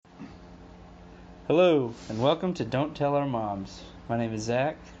Hello, and welcome to Don't Tell Our Moms. My name is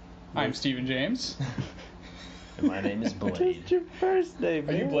Zach. I'm Stephen James. And my name is Blade. What's your first name,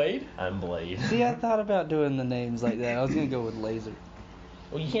 Are man? you Blade? I'm Blade. See, I thought about doing the names like that. I was going to go with Laser.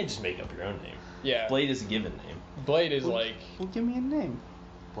 Well, you can't just make up your own name. Yeah. Blade is a given name. Blade is like Well, give me a name.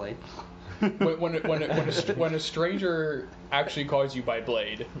 Blade. when a stranger actually calls you by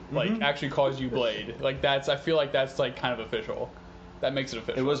Blade, like actually calls you Blade, like I feel like that's like kind of official. That makes it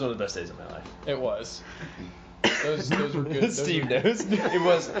official. It was one of the best days of my life. It was. Those were good. Those Steve were, knows. It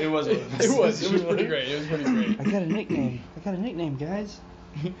was one of the best It days was of my pretty life. great. It was pretty great. I got a nickname, guys.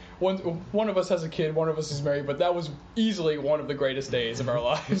 One of us has a kid, one of us is married, but that was easily one of the greatest days of our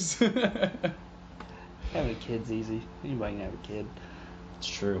lives. Having a kid's easy. Anybody can have a kid. It's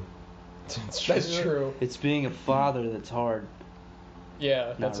true. It's That's true. It's being a father that's hard.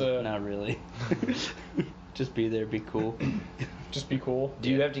 Yeah, Not really. Just be there, be cool. just be cool. Do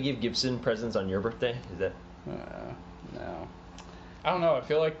you have to give Gibson presents on your birthday? Is that? No. I don't know. I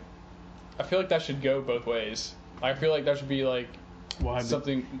feel like that should go both ways. I feel like that should be like Why?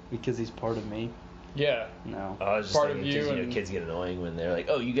 something. Because he's part of me? Yeah. No. I was just Part of thinking, you 'cause, and- kids get annoying when they're like,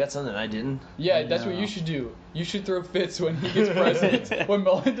 "Oh, you got something I didn't." Yeah, that's what No. you should do. You should throw fits when he gets presents. When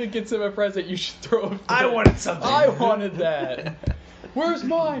Melinda gets him a present, you should throw a fit. I wanted something. I wanted that. Where's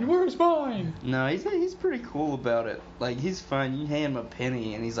mine? Where's mine? No, he's pretty cool about it. Like, he's fun. You hand him a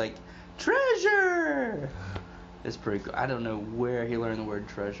penny, and he's like, treasure! It's pretty cool. I don't know where he learned the word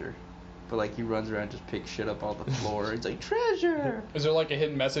treasure. But, like, he runs around and just picks shit up off the floor. He's like, treasure! Is there like a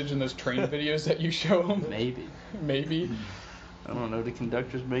hidden message in those train videos that you show him? Maybe. Maybe. I don't know. Do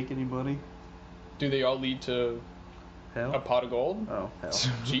conductors make any money? Do they all lead to Hell? a pot of gold? Oh, hell.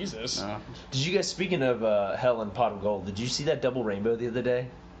 Jesus. No. Did you guys, speaking of hell and pot of gold, did you see that double rainbow the other day?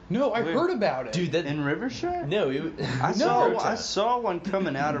 No, I Wait. heard about it. Dude, that In Rivershire? no, I saw one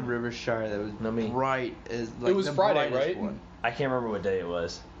coming out of Rivershire that was No, me. bright as like It was the Friday, brightest right? one. I can't remember what day it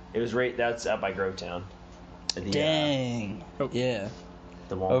was. It was that's out by Grovetown. At the, Dang. Oh. Yeah.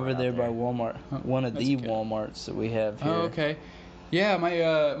 the Walmart Over out there by Walmart. One of That's the okay. Walmarts that we have here. Oh, okay. Yeah, my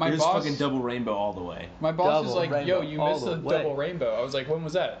It was boss. fucking double rainbow all the way. My boss was Double like, "Yo, rainbow you all missed the the way." double rainbow." I was like, "When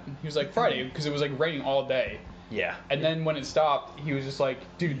was that?" He was like, "Friday," because it was like raining all day. Yeah. And then when it stopped, he was just like,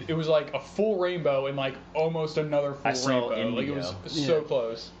 "Dude, it was like a full rainbow and like almost another full I saw rainbow. Like it was indigo. so Yeah.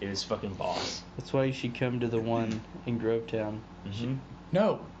 close." It was fucking boss. That's why you should come to the one in Grovetown. Mm-hmm.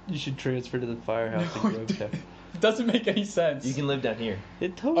 No, You should transfer to the firehouse No, in Grovetown. it doesn't make any sense. You can live down here.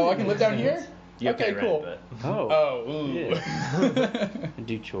 It totally Oh, I can live makes down sense. here. You have to Okay, pay cool. rent, Oh. Oh, ooh. Yeah. And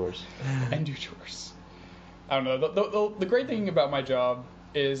do chores. And do chores. I don't know. The great thing about my job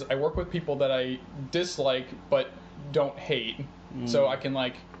is I work with people that I dislike but don't hate, so I can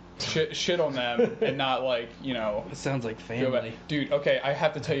like shit on them and not like It sounds like feel bad. family. Dude, okay, I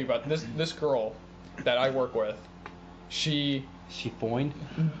have to tell you about this girl that I work with. She She foined?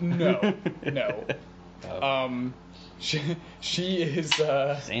 no. Oh. She is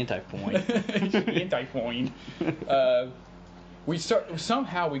It's anti-foin. anti-point.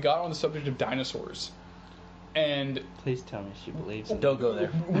 Somehow we got on the subject of dinosaurs, and Please tell me she believes it. Don't go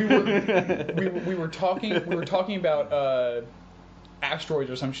there. we were talking about asteroids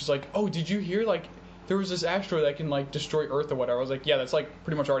or something. She's like, "Oh, did you hear like there was this asteroid that can like destroy Earth or whatever?" I was like, "Yeah, that's like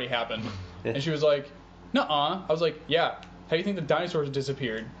pretty much already happened." Yeah. And she was like, "Nuh-uh." I was like, "Yeah. How do you think the dinosaurs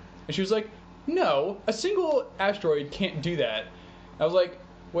disappeared?" And she was like, "No, a single asteroid can't do that." I was like,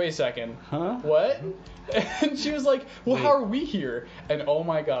 "Wait a second. Huh? What?" And she was like, "Well, Wait. how are we here?" And oh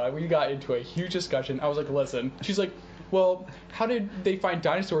my god, we got into a huge discussion. I was like, "Listen." She's like, "Well, how did they find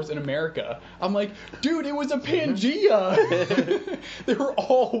dinosaurs in America?" I'm like, "Dude, it was a Pangea." They were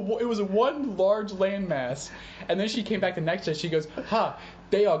all. It was one large landmass. And then she came back the next day. She goes, "Ha!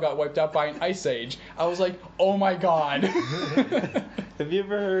 They all got wiped out by an ice age." I was like, "Oh my god." Have you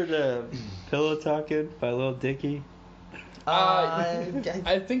ever heard Pillow Talking by Lil Dicky?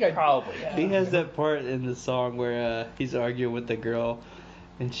 I think I Probably. Yeah. He has that part in the song where he's arguing with the girl,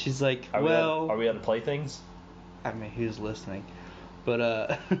 and she's like, Are well... we on the playthings? I mean, he was listening.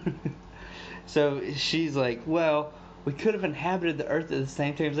 But, so she's like, well, we could have inhabited the Earth at the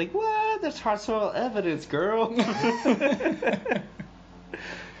same time. He's like, what? That's hard soil evidence, girl.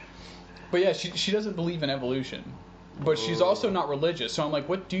 But yeah, she doesn't believe in evolution. But she's also not religious. So I'm like,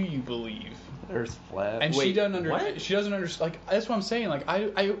 what do you believe? Earth's flat. And she Wait, doesn't what? She doesn't understand. Like that's what I'm saying. Like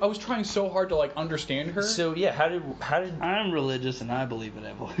I was trying so hard to like understand her. So yeah, how did I'm religious and I believe in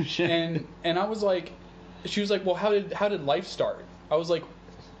evolution. and I was like, she was like, well, how did life start? I was like,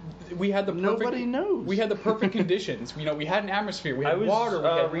 we had the perfect, Nobody knows. We had the perfect conditions. You know, we had an atmosphere, we I had was water, we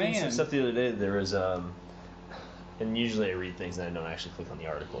had reading some land. stuff the other day. There was And usually I read things and I don't actually click on the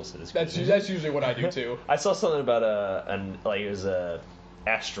article, so this. That's usually what I do too. I saw something about it was a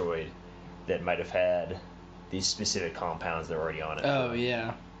asteroid that might have had these specific compounds that were already on it. Oh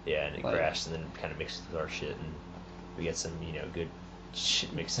yeah. Yeah, and it Like- crashed and then kind of mixed with our shit, and we get some good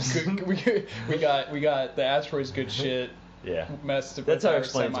shit mixes. Good, we got the asteroid's good shit Yeah. messed with That's how I our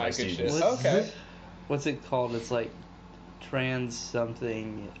explain it to my semi good students. shit. Okay. What's it called? It's like trans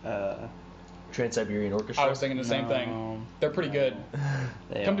something. Trans-Siberian Orchestra. I was thinking the same thing. No. They're pretty good.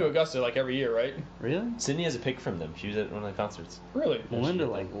 They Come to are. Augusta like every year, right? Really? Sydney has a pick from them. She was at one of the concerts. Really? Melinda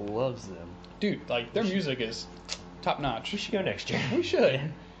like loves them. Dude, like their music is top notch. We should go next year. We should.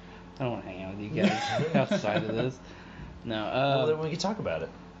 I don't want to hang out with you guys outside of this. No. Well, then we can talk about it.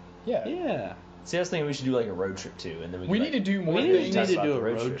 Yeah. Yeah. See, I was thinking we should do like a road trip too, and then We need to do more We things. need to Talk do about a the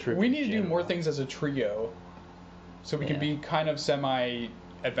road road trip. trip. We need to in do more general. things as a trio, so we can Yeah. be kind of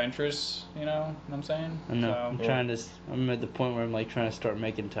semi-adventurous. You know what I'm saying? I know. So, I'm trying to. I'm at the point where I'm like trying to start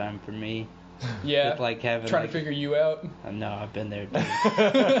making time for me. yeah. With, like having Trying like, to figure you out. No, I've been there.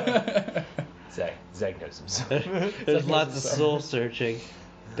 Too. Zach knows himself. There's Zach lots of knows himself. soul searching.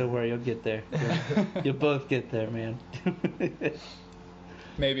 Don't worry, you'll get there. You'll both get there, man.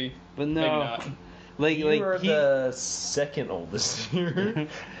 Maybe. But Maybe no, not. like You like are he- the second oldest here.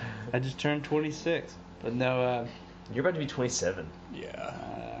 I just turned 26. But no, You're about to be 27.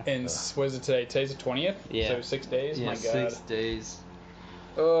 Yeah. And what is it today? Today's the 20th. Yeah. So 6 days. yeah, My God. 6 days.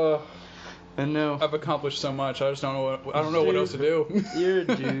 Ugh. I know. I've accomplished so much. I just don't know what else to do. You're a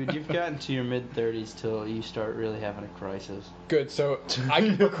dude. You've gotten to your mid 30s till you start really having a crisis. Good. So I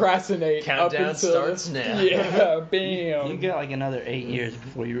can procrastinate Countdown up until starts now. Yeah. Bam. You got like another 8 years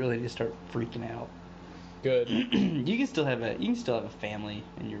before you really need to start freaking out. Good. You can still have a family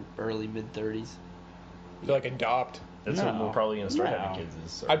in your early mid 30s. So like adopt. That's when No. we're probably gonna start No. having kids.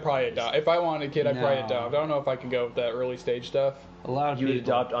 Is I'd probably adopt. If I wanted a kid, I'd probably No. adopt. I don't know if I can go with that early stage stuff. A lot of You would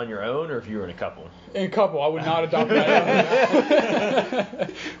people adopt on your own, or if you were in a couple. In a couple, I would not adopt my own.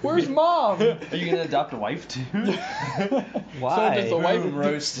 Where's mom? Are you gonna adopt a wife too? Why? So does the wife Boom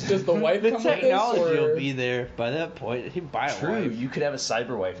roast. Does the wife the come with this, technology or- will be there by that point. He'd buy a True. wife, You could have a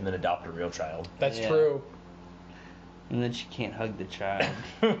cyber wife and then adopt a real child. That's Yeah. true. and then she can't hug the child.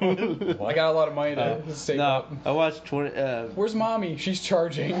 I got a lot of money to save no, up. I watched 20. Where's mommy? She's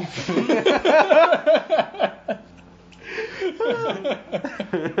charging.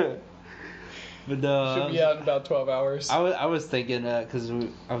 But no, Should be out in about 12 hours. I was thinking because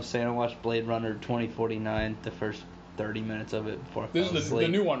I was saying I watched Blade Runner 2049, the first 30 minutes of it before I This fell is the asleep.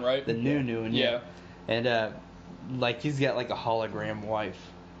 new one, right? The new one, Yeah. And like he's got like a hologram wife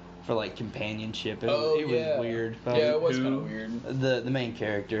for like companionship. It was yeah. weird. Yeah, it was Who? kind of weird. The main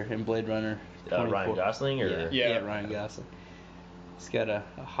character in Blade Runner. Ryan 24 Gosling, or Yeah. Ryan Gosling. He's got a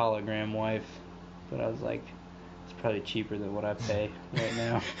hologram wife, but I was like, it's probably cheaper than what I pay right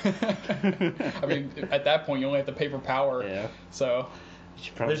now. I mean, at that point, you only have to pay for power. Yeah. So, You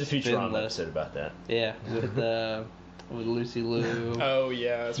should probably there's a spend Futurama less. episode about that. Yeah, with Lucy Liu. oh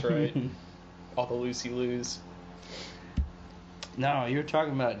yeah, that's right. All the Lucy Lou's. No, you were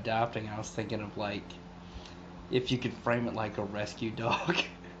talking about adopting. I was thinking of like, if you could frame it like a rescue dog.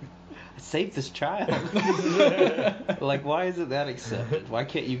 I saved this child. Like, why isn't that accepted? Why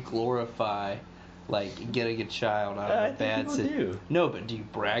can't you glorify, like, getting a child out I of a think bad people situation? do. No, but do you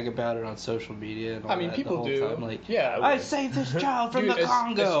brag about it on social media and all I mean, that people the whole do. time? Like, Yeah, I saved this child from Dude, the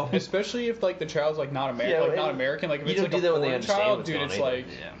Congo. especially if like the child's like not American, Yeah, like not and American. Like if you it's don't like do a that when they foreign understand child, what's dude, going it's on like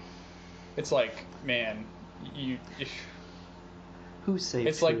Yeah. it's like man, you. Who saved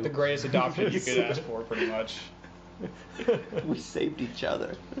It's like who? the greatest adoption you could ask for, pretty much. We saved each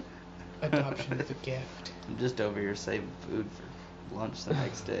other. Adoption is a gift. I'm just over here saving food for lunch the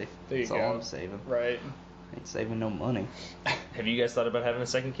next day. There you That's go. all I'm saving. Right. Ain't saving no money. Have you guys thought about having a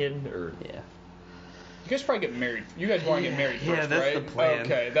second kid, or? Yeah. You guys probably get married. You guys want to get married Yeah, first, that's right? the plan.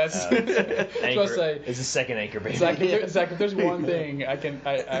 Okay, that's. I was Anchor, supposed to say. it's a second anchor baby. Zach, if there's one thing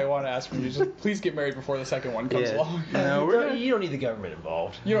I want to ask from you, just please get married before the second one comes Yeah. along. No, You don't need the government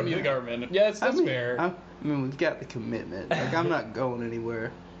involved. You don't need the government. Yeah, that's fair. I mean, we've got the commitment. Like, I'm not going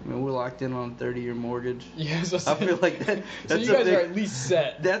anywhere. I mean, we're locked in on a 30-year mortgage. Yeah, so I feel like that. so That's you guys a big, are at least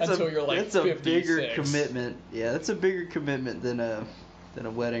set until you're like that's a 56. bigger commitment. Yeah, that's a bigger commitment than a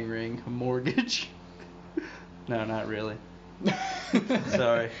wedding ring, a mortgage. No, not really.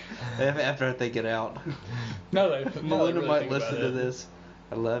 Sorry. After I think it out. Melinda might listen to this.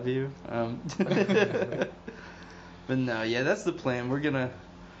 I love you. But no, yeah, that's the plan. We're gonna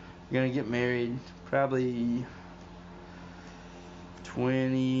get married probably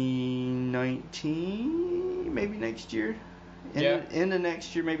 2019, maybe next year. Yeah. End of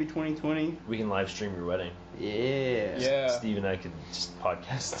next year, maybe 2020. We can live stream your wedding. Yeah. Yeah. Steve and I could just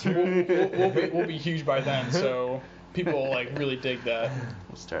podcast We'll, through. we'll be huge by then, so people like really dig that.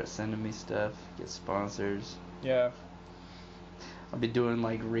 We'll start sending me stuff, get sponsors. Yeah. I'll be doing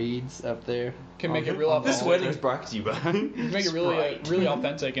like reads up there. Can make it real This authentic. wedding's brought to you by. Make it really Sprite. really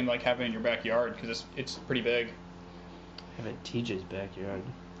authentic and like have it in your backyard because it's pretty big. Have it TJ's backyard.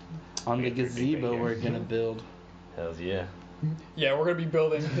 On the Yeah, pretty big gazebo here. we're gonna build. Hells yeah. Yeah, we're gonna be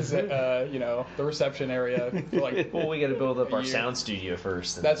building his, the reception area for like. Well, we got to build up A our year. sound studio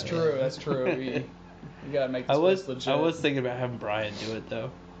first. and That's then- true. That's true. We gotta make this I was place I legit. was thinking about having Brian do it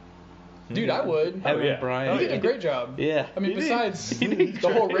though. Dude, I would. Having yeah. Brian. He did a great job. Yeah. I mean, He did. besides He did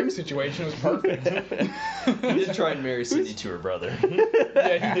the whole great. ring situation was perfect. We did try and marry Cindy to her brother.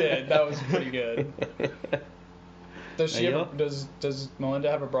 Yeah, he did. That was pretty good. Does she Now, ever, does Melinda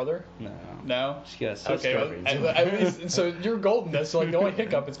have a brother? No. No. She got a sister. Okay, well, at least, so you're golden. Though, so like the only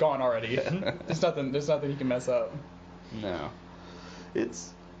hiccup, it's gone already. There's nothing you can mess up. No.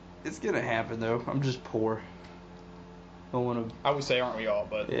 It's gonna happen though. I'm just poor. I wanna. I would say, aren't we all?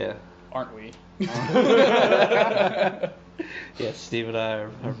 But Yeah. aren't we? Yeah. Steve and I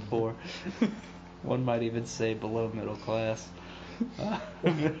are poor. One might even say below middle class.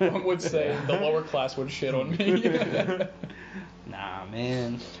 One would say the lower class would shit on me. Nah,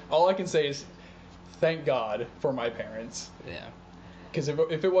 man. All I can say is, thank God for my parents. Yeah. Because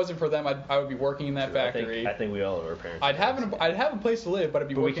if it wasn't for them, I would be working in that factory. I think we all have our parents. I'd have a place to live, but I'd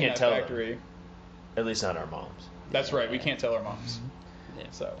be But we working in can't that tell them. factory. At least not our moms. That's right. We can't tell our moms. Yeah.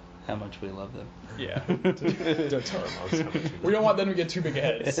 So How much we love them. yeah. Don't tell our moms how much We don't want them to get too big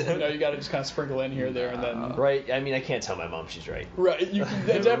heads. You know, you got to just kind of sprinkle in here, there, and then. Right? I mean, I can't tell my mom she's right. Right. You can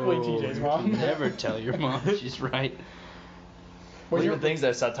definitely TJ's mom. Never tell your mom she's right. When One you're of the things that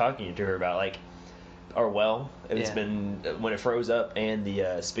I stopped talking to her about, like, our well, it's Yeah. been when it froze up, and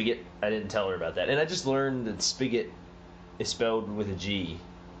the spigot. I didn't tell her about that, and I just learned that spigot is spelled with a G.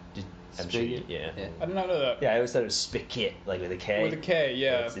 I'm sure you, Spigot? yeah. I did not know that. Yeah, I always thought it was spigot, like with a K. With a K,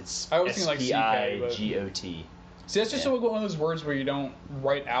 yeah. It's I always think like CK, but SPIGOT. see, that's just Yeah. one of those words where you don't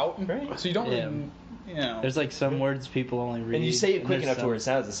write out, Right. so you don't Yeah. really, you know. There's like some words people only read. And you say it quick there's enough to some- where it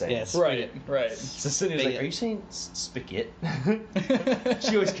sounds the same. Yes. Right, right. So Cindy was like, Spigot. "Are you saying spigot?"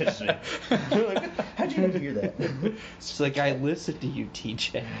 She always catches me. I'm like, how'd you hear that? It's like I listen to you,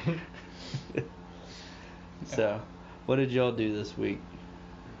 TJ. So, what did y'all do this week?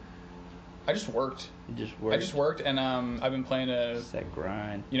 I just worked. You just worked. I just worked, and I've been playing It's that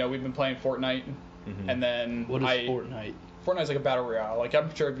grind. we've been playing Fortnite, Mhm. and then What is Fortnite? Fortnite's like a battle royale. Like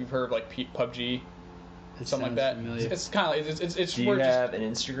I'm sure if you've heard of like PUBG, It something like sounds that. familiar. It's kind of it's Do you we're just have an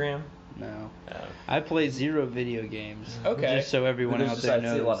Instagram? No. Oh. I play zero video games. Okay. Just so everyone There's out just, there I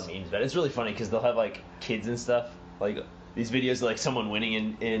see a lot knows. of memes, but it's really funny because they'll have like kids and stuff, like these videos of like someone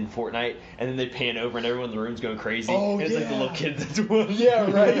winning in Fortnite, and then they pan over and everyone in the room's going crazy. Oh, and it's like the yeah. little kids that's winning.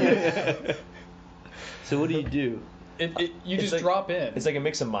 Yeah, right. So what do you do? you It's just like- drop in. It's like a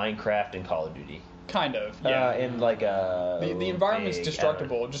mix of Minecraft and Call of Duty. Kind of, yeah. And like the environment's big,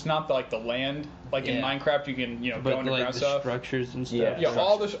 destructible, just not the land. Like in Yeah. Minecraft, you can go But underground like the stuff. structures and stuff. Yeah. Yeah,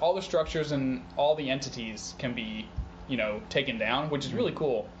 all the structures and all the entities can be, taken down, which is really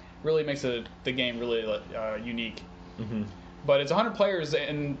cool. Really makes the game really unique. Mm-hmm. But it's 100 players,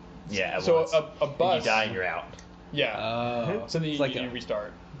 and Yeah. at so once. a And bus. you die and you're out. Yeah. Oh. So then it's you, like you a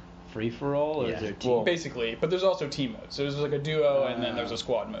restart. free for all, or Yeah. is there team? Well- Basically, but there's also team mode. So there's like a duo, and then there's a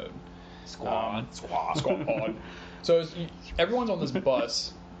squad mode. Squad. Squad. So everyone's on this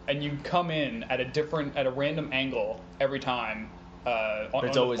bus, and you come in at a random angle every time.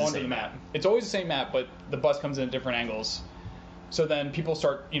 it's always the onto same map. map. It's always the same map, but the bus comes in at different angles. So then people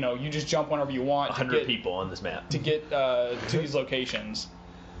start, you just jump whenever you want 100 people on this map. to get to these locations.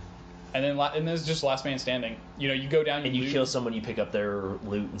 And then it's just last man standing. You go down And you loot. kill someone, you pick up their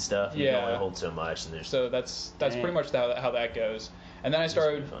loot and stuff. You Yeah. can only hold so much, and there's So that's Dang. pretty much how that goes. And then I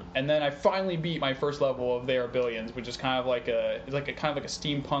started, pretty fun. and then I finally beat my first level of They Are Billions, which is kind of like a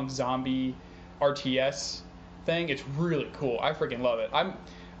steampunk zombie RTS thing. It's really cool. I freaking love it.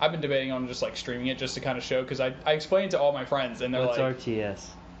 I've been debating on just like streaming it just to kind of show, because I explained it to all my friends, and they're What's like RTS?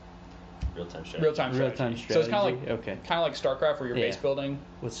 real-time strategy. real-time strategy. Real-time So it's kind strategy, okay. of like StarCraft, where you're Yeah. base building.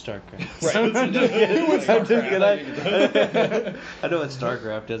 What's StarCraft? Right. I'm just kidding. What's I'm just StarCraft? kidding. I know what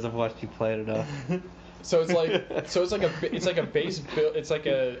StarCraft is. I've watched you play it enough. So it's like a base build. It's like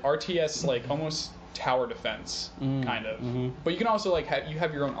a RTS, like almost tower defense kind of. mhm. But you can also you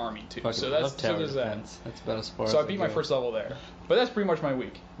have your own army too. Fucking So love tower there's defense. That's about as far that. So I as beat my go. first level there. But that's pretty much my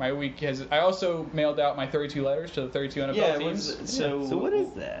week. My week has. I also mailed out my 32 letters to the 32 NFL Yeah. teams. So So what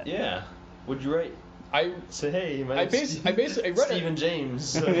is that? Yeah. What'd you write? I Say, hey, my I name's basically read Stephen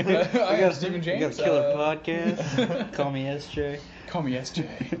James. I am Stephen We James. got Killer Podcast. Call me SJ. Call me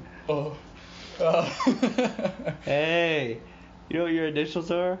SJ. Oh. Hey, you know what your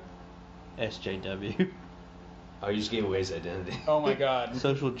initials are? SJW. Oh, you just gave away his identity. Oh my God.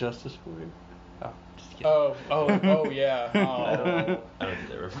 Social justice warrior. Oh, just kidding. Oh yeah. I Oh. don't get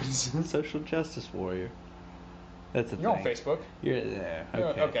that reference. Social justice warrior. That's a You're on thing. Facebook. You're there.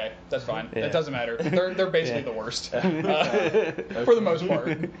 Okay. Okay, that's fine. Yeah. It doesn't matter. They're basically Yeah. the worst for the most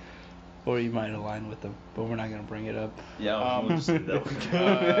part. Or you might align with them, but we're not gonna bring it up. Yeah, Um, we'll just leave that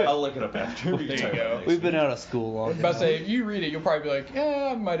one. I'll look it up after. We can There you talk about go. it next We've been week. out of school long I was about to say, enough. if you read it, you'll probably be like,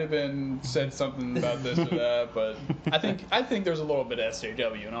 I might have been said something about this or that, but I think there's a little bit of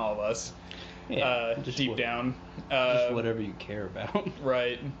SJW in all of us, just deep down. Just whatever you care about.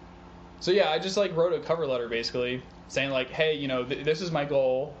 Right. So yeah, I just like wrote a cover letter basically saying like, hey, you know, this is my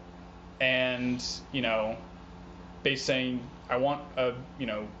goal, and you know, basically saying I want you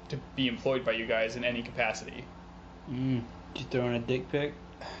know, to be employed by you guys in any capacity. Did you throw in a dick pic?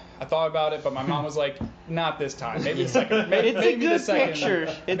 I thought about it, but my mom was like, not this time. Maybe the second. Maybe, It's a maybe the good second. picture.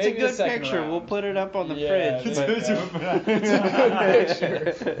 It's a maybe the good second picture. round. We'll put it up on the Yeah, fridge. there you But go. It's a good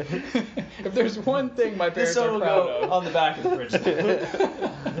picture. If there's one thing my This parents one are will proud go of, on the back of the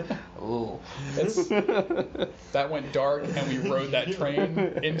fridge. Oh. that went dark, and we rode that train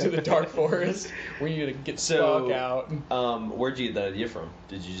into the dark forest. We needed to get So, stuck out. Where'd you get that idea from?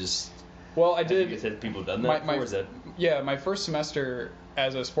 Did you just... Well, I Have you did. had people done that before? Or is that... Yeah, my first semester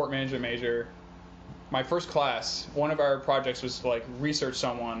as a sport management major, my first class, one of our projects was to like research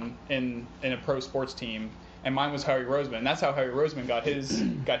someone in a pro sports team, and mine was Howie Roseman. That's how Howie Roseman got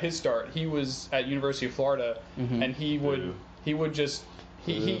his start. He was at University of Florida, Mhm. and he would just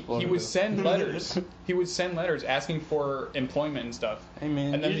he Florida. would send letters. He would send letters asking for employment and stuff. Hey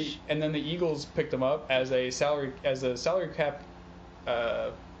man, And then the Eagles picked him up as a salary cap,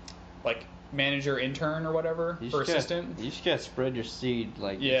 like manager intern or whatever, you or just assistant. you just gotta spread your seed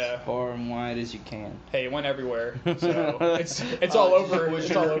like Yeah. as far and wide as you can. Hey, it went everywhere. So it's all over. Was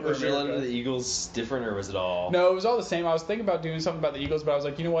It's your, all over was your letter America. to the Eagles different, or was it all... No, it was all the same. I was thinking about doing something about the Eagles, but I was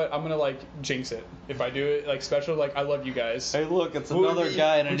like, you know what? I'm gonna like jinx it if I do it like special. Like I love you guys. Hey, look, it's Would another you-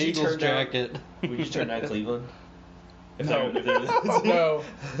 guy in an would you Eagles turn down- jacket. Would you turn down Cleveland? No. If they're- No.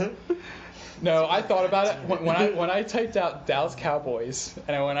 No, I thought about it when I typed out Dallas Cowboys,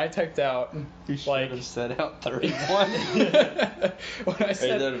 and when I typed out You should like have set out 31. when I Hey,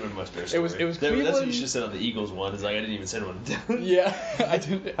 said that would have been much better. It was story. was That's what you Cleveland. should have said on the Eagles one. Is like I didn't even send one down. Yeah, I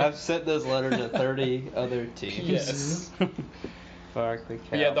didn't. I've sent those letters to 30 other teams. Yes. Fuck the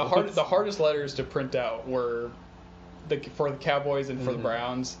Cowboys. Yeah, the hardest letters to print out were for the Cowboys and for the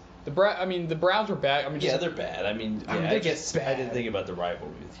Browns. The Browns were bad. I mean, Yeah, just, they're bad. I mean, I mean, yeah, they're I guess just I didn't bad. think about the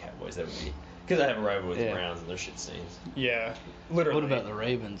rivalry with the Cowboys. That would be because I have a rivalry with Yeah. the Browns and their shit stains. yeah, literally. What about the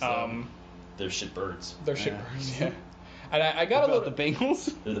Ravens? Though? They're shit birds. They're Yeah. shitbirds. Yeah, and I got What a about little. the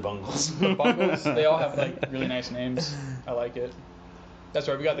Bengals? They're the Bungles. The Bungles, they all have like really nice names. I like it. That's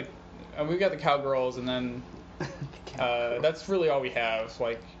right. We got the Cowgirls, and then that's really all we have.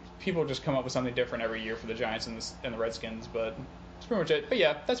 Like people just come up with something different every year for the Giants and the Redskins, but that's pretty much it. But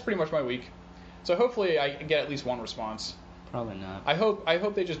yeah, that's pretty much my week. So hopefully I get at least one response. Probably not. I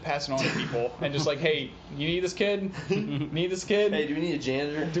hope they just pass it on to people and just like, hey, you need this kid? Need this kid? Hey, do we need a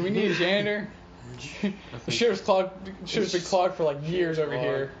janitor? Do we need a janitor? The shitter's been clogged for like years over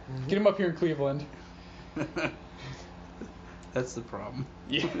here. Get him up here in Cleveland. That's the problem.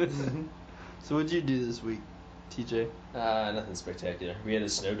 Yeah. So what'd you do this week, TJ? Nothing spectacular. We had a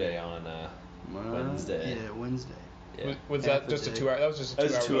snow day on Wednesday. Yeah, Wednesday. Yeah. Was Half that a just a day. 2 hour? That was just a 2 That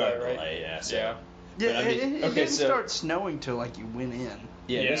was hour a 2 hour delay, right? delay, yeah. So. Yeah. Yeah, But, I mean, it okay, didn't so- start snowing till like you went in. Yeah,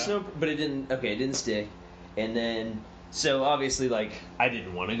 Yeah. there's no, but it didn't. Okay, it didn't stick, and then so obviously like I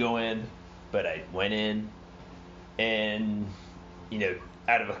didn't want to go in, but I went in, and you know,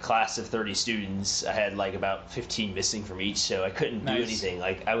 out of a class of 30 students, I had like about 15 missing from each, so I couldn't do Nice. anything.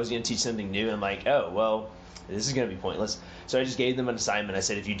 Like I was gonna teach something new, and I'm like, oh well, this is gonna be pointless. So I just gave them an assignment. I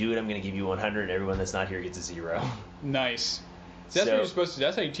said, if you do it, I'm gonna give you 100. And everyone that's not here gets a 0. Nice. See, that's So- what you're supposed to do.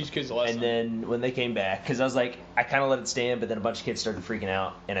 That's how you teach kids a lesson. And then when they came back, because I was like, I kind of let it stand, but then a bunch of kids started freaking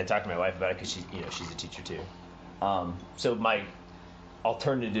out, and I talked to my wife about it because she's a teacher too. So my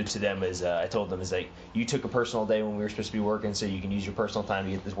alternative to them is I told them is like, you took a personal day when we were supposed to be working, so you can use your personal time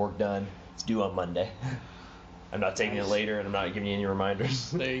to get this work done. It's due on Monday. I'm not taking it later, and I'm not giving you any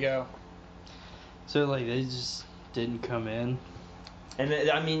reminders. there you go. So like they just didn't come in. And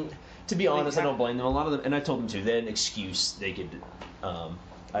I mean, to be honest, I don't blame them. A lot of them, and I told them too. They had an excuse. They could,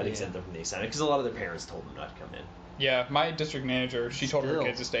 I'd exempt them from the assignment because a lot of their parents told them not to come in. Yeah, my district manager, she told her Still.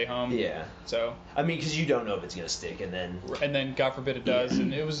 kids to stay home. Yeah. So, I mean, because you don't know if it's gonna stick, and then God forbid it does,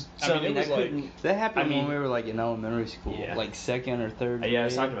 and it was. So it was like. That happened I mean- when we were like in elementary school, Yeah. like second or third. yeah, I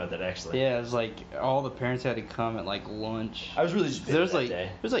was grade. talking about that actually. Yeah, it was like all the parents had to come at like lunch. I was really just bitter There's that like day.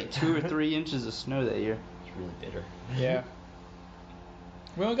 there's like 2 or 3 inches of snow that year. I was really bitter. Yeah.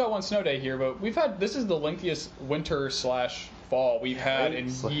 We only got one snow day here, but this is the lengthiest winter/fall we've had in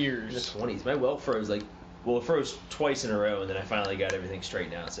It's like- In the years. 20s, my well froze it froze twice in a row, and then I finally got everything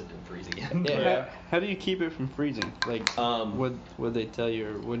straightened out so it didn't freeze again. Yeah. Yeah. How do you keep it from freezing? Like, what they tell you,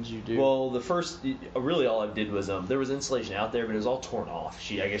 or what did you do? Well, the first, really all I did was, there was insulation out there, but it was all torn off.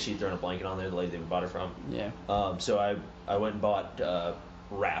 I guess she'd thrown a blanket on there, the lady that we bought it from. Yeah. So I went and bought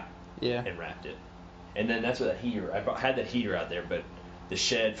wrap Yeah. and wrapped it. And then that's what that heater, had that heater out there, but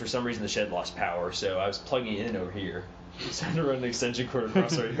for some reason the shed lost power, so I was plugging it in over here. So I had to run an extension cord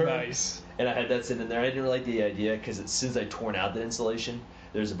across our yard. Nice. And I had that sitting in there. I didn't really like the idea because as soon as I torn out the insulation,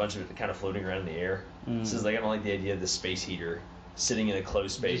 there's a bunch of it kind of floating around in the air. Mm. So it's like I don't like the idea of the space heater sitting in a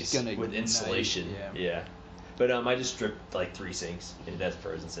closed space Just gonna with ignite, insulation. yeah. But I just stripped like 3 sinks and it hasn't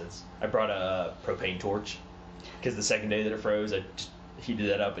frozen since. I brought a propane torch because the second day that it froze, I just heated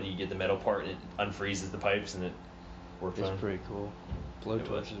that up and you get the metal part and it unfreezes the pipes and it worked It's fine. pretty cool.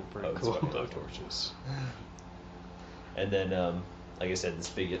 Blowtorches are pretty Oh, it's cool. fucking Blow torches. And then, like I said, the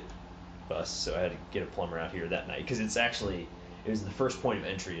spigot bust, so I had to get a plumber out here that night because it was the first point of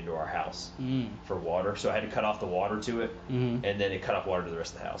entry into our house for water. So I had to cut off the water to it, Mhm. and then it cut off water to the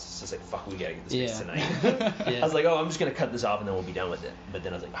rest of the house. So it's like, fuck, we gotta get this fixed Yeah. tonight. Yeah. I was like, oh, I'm just gonna cut this off and then we'll be done with it. But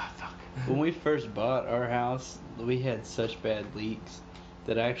then I was like, ah, fuck. When we first bought our house, we had such bad leaks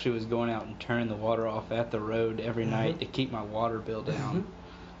that I actually was going out and turning the water off at the road every night to keep my water bill down.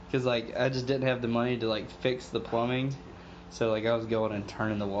 Because like I just didn't have the money to like fix the plumbing, so like I was going and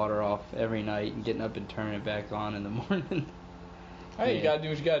turning the water off every night and getting up and turning it back on in the morning. Hey, you Yeah. gotta do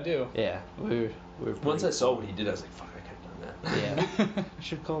what you gotta do. Yeah, we were Once I pretty- saw what he did, I was like, fuck, I could have done that. Yeah, you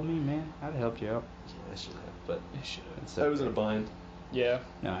should have called me, man. I'd helped you out. Yeah, I should have. But You should have. It's I was in a okay. bind, Yeah.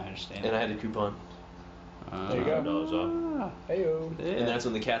 No, I understand. and I had a coupon, There you go. $100 off. Heyo. Yeah. and that's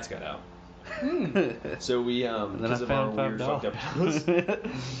when the cats got out. then So we, I because of our found weird fucked up house,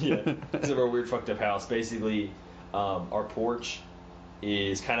 $5. yeah, because of our weird fucked up house, basically, our porch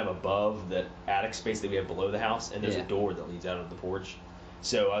is kind of above the attic space that we have below the house, and there's Yeah. a door that leads out of the porch.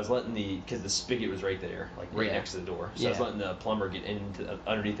 So I was letting because the spigot was right there, like right Yeah. next to the door. So I was Yeah. letting the plumber get into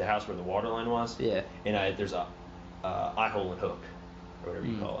underneath the house where the water line was. Yeah. And there's a eye hole and hook, or whatever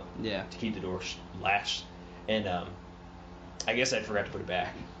you call it, Yeah. to keep the door latched. And I guess I forgot to put it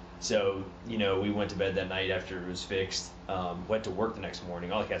back. So, we went to bed that night after it was fixed, went to work the next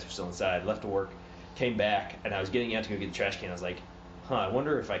morning. All the cats were still inside. Left to work, came back, and I was getting out to go get the trash can. I was like, I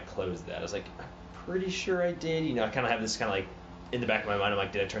wonder if I closed that. I was like, I'm pretty sure I did. I kind of have this kind of like in the back of my mind. I'm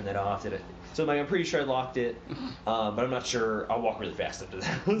like, did I turn that off? Did I? So I'm like, I'm pretty sure I locked it, but I'm not sure. I'll walk really fast up to the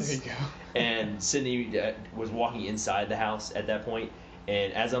house. There you go. And Sydney was walking inside the house at that point,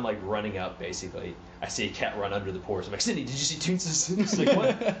 and as I'm like running up, basically, I see a cat run under the porch. I'm like, Sydney, did you see Toonsis? She's like, what?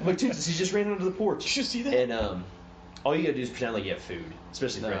 I'm like, Toonsis, he just ran under the porch. Did you see that? And all you gotta do is pretend like you have food,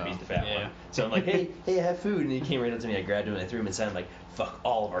 especially for No. Beast the fat Yeah. one. So I'm like, hey, I have food, and he came right up to me. I grabbed him and I threw him inside. I'm like, fuck,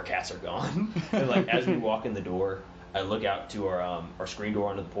 all of our cats are gone. And like as we walk in the door, I look out to our screen door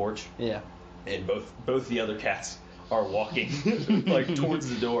onto the porch, Yeah. and both the other cats are walking like towards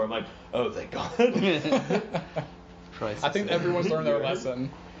the door. I'm like, oh, thank God. I think everyone's learned their lesson.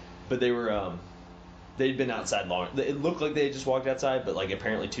 But they were they'd been outside long. It looked like they had just walked outside, but like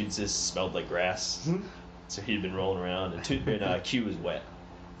apparently Toonsis smelled like grass, so he'd been rolling around, and Q was wet,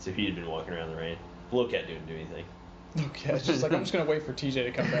 so he had been walking around in the rain. Blue cat didn't do anything. Okay, it's just like, I'm just gonna wait for TJ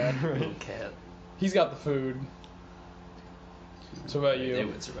to come back. Little cat. He's got the food. So about you? They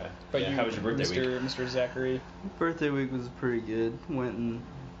would survive. But Yeah, you, how was your birthday week? Mr. Zachary? Birthday week was pretty good. Went and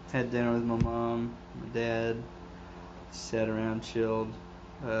had dinner with my mom, my dad. Sat around, chilled.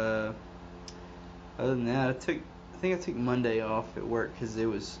 Other than that, I think I took Monday off at work because it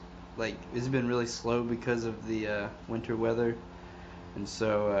was like it's been really slow because of the winter weather, and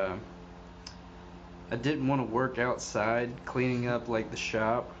so I didn't want to work outside cleaning up like the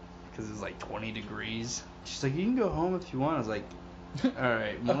shop because it was like 20 degrees. She's like, you can go home if you want. I was like, all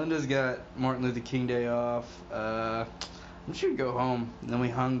right. Melinda's got Martin Luther King Day off. I'm just gonna go home. And then we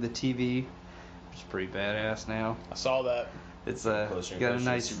hung the TV, which is pretty badass now. I saw that. It's Closer and got closer a to the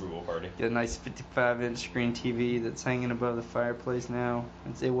nice Super Bowl party. 55-inch screen TV that's hanging above the fireplace now.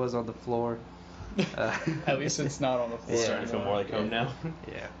 It was on the floor. At least it's not on the floor. It's starting to feel more like home now.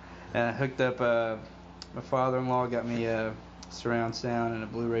 Yeah. And I hooked up. My father-in-law got me a surround sound and a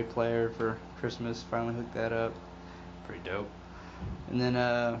Blu-ray player for Christmas. Finally hooked that up. pretty dope. And then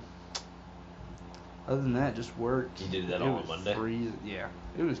other than that, just worked. You did that It all was on Monday? freezing. Yeah,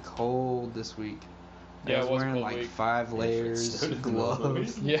 it was cold this week. Yeah, I it was was wearing cold like week. 5 layers, snowed in the middle of the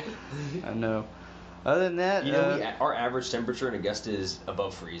gloves. week. Yeah. I know. Other than that, You know, our average temperature in Augusta is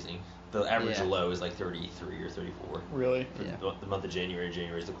above freezing. The average Yeah. low is like 33 or 34. Really? For Yeah. the month of January.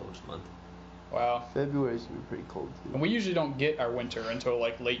 January is the coldest month. Wow. February's gonna be pretty cold too. And we usually don't get our winter until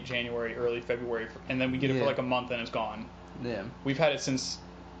like late January, early February, and then we get it for Yeah. like a month and it's gone. Yeah. We've had it since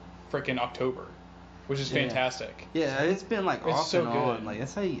freaking October, which is Yeah. fantastic. Yeah, it's been like It's off so and on. good. Like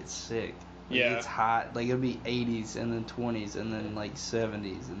that's how you get sick. Like, Yeah. It's hot. Like it'll be 80s and then 20s and then like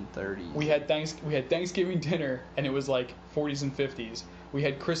 70s and 30s. We had Thanksgiving dinner and it was like 40s and 50s. We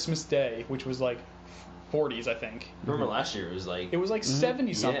had Christmas Day, which was like 40s, I think. Remember last year it was like It was like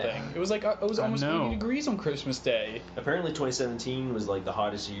 70 something. Yeah. It was like it was I almost know. 80 degrees on Christmas Day. apparently 2017 was like the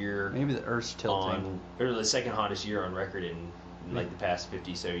hottest year Maybe the Earth's tilting. or the second hottest year on record in like the past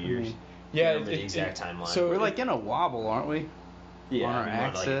 50 so years. mean, Yeah, Can't remember the exact timeline. so We're like in a wobble, aren't we? yeah, on our we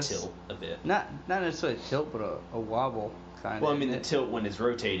want to, like axis. tilt a bit. Not necessarily a tilt, but a wobble kind of. Well, I mean the tilt when it's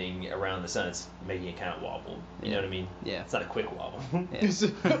rotating around the sun, it's making it kind of wobble. You know what I mean? Yeah. It's not a quick wobble. Yeah.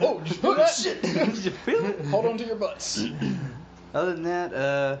 oh, did you feel that? shit. Did you feel it? Hold on to your butts. Other than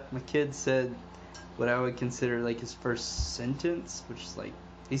that, my kid said what I would consider like his first sentence, which is like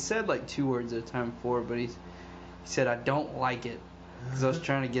he said like 2 words at a time before, but he said I don't like it because I was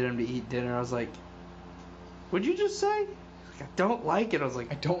trying to get him to eat dinner. I was like, "What'd you just say?" He's like, I don't like it. I was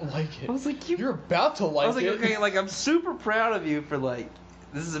like, I don't like it. I was like, You're about to like I was like, it. okay, like I'm super proud of you for like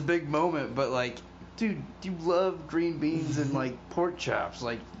this is a big moment, but like, dude, you love green beans and like pork chops,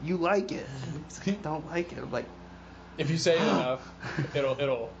 like you like it. He's like, I don't like it. I'm like, If you say it enough,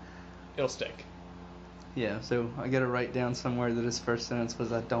 it'll stick. yeah. So I gotta write down somewhere that his first sentence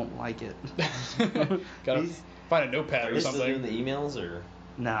was, I don't like it. Gotta He's- find a notepad Are or you still doing something. the emails or?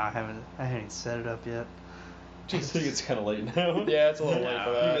 Nah, I haven't set it up yet. I think it's kind of late now. Yeah, it's a little late for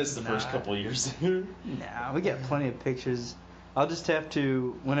You that. missed the first Nah. couple years. Nah, we got plenty of pictures. I'll just have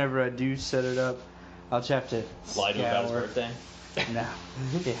to, whenever I do set it up, I'll just have to Lie to him about his scour. birthday. No.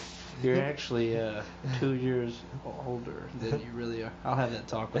 Yeah. You're actually 2 years older than you really are. I'll have that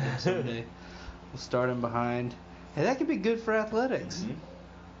talk with him someday. We'll start him behind. Hey, that could be good for athletics. Mhm.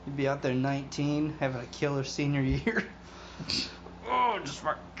 You'd be out there 19, having a killer senior year. Oh, just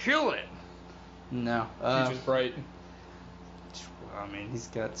fucking kill it. No. Future's bright. I mean, he's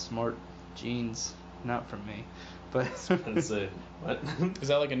got smart genes. Not from me. But, Let's see. What? Is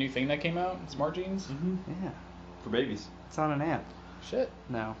that like a new thing that came out? Smart jeans? yeah. For babies. It's on an app. Shit.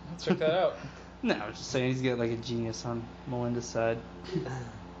 No. Let's check that out. No, I was just saying he's got like a genius on Melinda's side.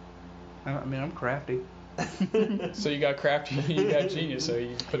 I mean, I'm crafty. So you got crafty, you got genius. So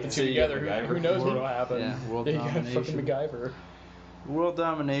you put the So two you got together. MacGyver. Who knows World- what'll happen? yeah, world you got fucking domination. MacGyver. World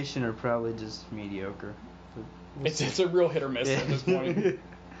domination or probably just mediocre. But we'll see. It's a real hit or miss at this point.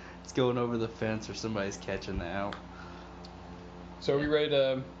 It's going over the fence or somebody's catching the out. So are we ready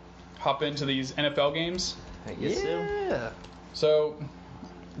to hop into these NFL games? I guess so. Yeah. So,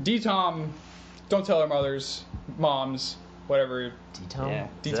 D-Tom, don't tell our mothers, moms, whatever. D-Tom? Yeah.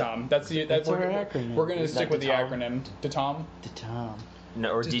 D-Tom. That's the That's we're, our acronym. We're gonna Is stick that with the D-Tom? acronym. D-Tom. The Tom.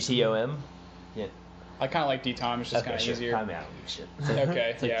 No, or DTOM? Yeah. I kind of like D-Tom. It's just kind of sure. easier. I mean, I don't give a shit. Okay.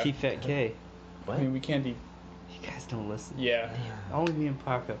 It's like yeah. T Fat K. What? I mean, we can be. You guys don't listen. Yeah. Only me and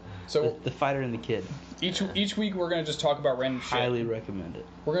Paco. So the fighter and the kid. each week we're gonna just talk about random shit. Highly recommend it.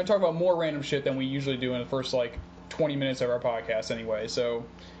 We're going to talk about more random shit than we usually do in the first, 20 minutes of our podcast anyway. So,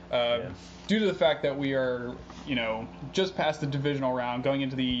 due to the fact that we are, just past the divisional round, going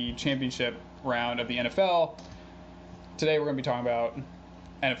into the championship round of the NFL, today we're going to be talking about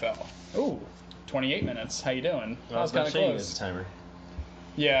NFL. Ooh, 28 minutes. How you doing? That was kind of close. Timer.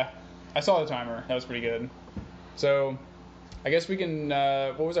 Yeah, I saw the timer. That was pretty good. So, I guess we can,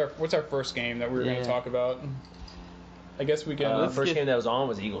 what's our first game that we were going Yeah. to talk about? I guess we can... The Let's first get- game that was on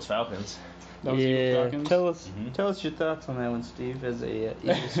was Eagles Falcons. that was Eagles Falcons? Tell us your thoughts on that one, Steve, as a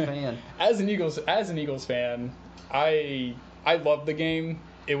Eagles fan. As an Eagles fan, I love the game.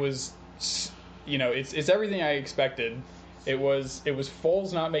 It was, it's everything I expected. It was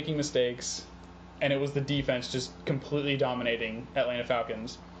Foles not making mistakes, and it was the defense just completely dominating Atlanta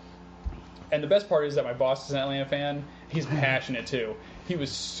Falcons. And the best part is that my boss is an Atlanta fan. He's passionate too. He was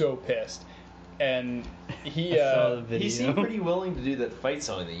so pissed, and he. I saw the video. He seemed pretty willing to do that fight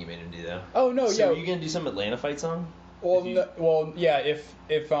song that you made him do, though. Oh no! So yeah. are you gonna do some Atlanta fight song? Well, If you- yeah. If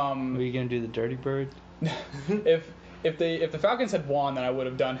Are you gonna do the Dirty Bird? if if the Falcons had won, then I would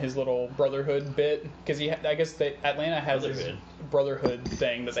have done his little brotherhood bit because I guess Atlanta has this brotherhood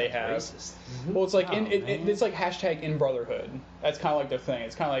thing that they have. Racist. Well, it's like Oh, it's like hashtag in brotherhood. That's kind of like their thing.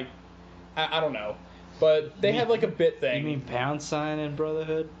 It's kind of like I don't know, but they have like a bit thing. You mean pound sign in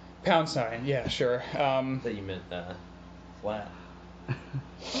Brotherhood? Pound sign? Yeah, sure. That you meant flat.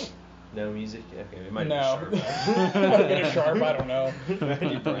 No music? Okay, it might No. have been sharp. Might have been a sharp. I don't know.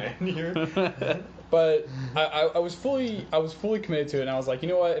 Randy Bryan here. But I was fully committed to it, and I was like, you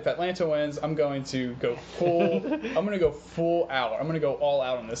know what? If Atlanta wins, I'm going to go full. I'm going to go full out. I'm going to go all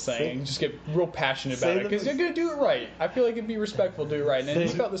out on this thing and just get real passionate about it because you're going to do it right. I feel like it'd be respectful to do it right, and he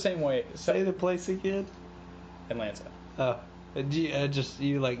felt the same way. Say the place again. Atlanta. Oh,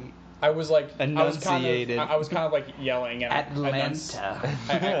 you like I was like enunciated. I was kind of like yelling and Atlanta.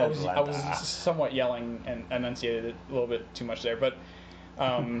 I was somewhat yelling and enunciated it a little bit too much there, but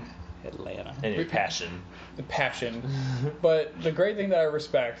Atlanta. And your passion. the passion. But the great thing that I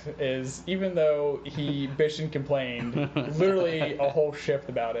respect is even though he bitched and complained literally a whole shift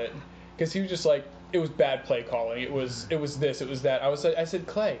about it, because he was just like, it was bad play calling. It was this, it was that. I said,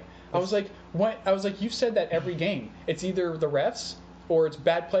 Clay, I was like, what? I was like, you've said that every game. It's either the refs or it's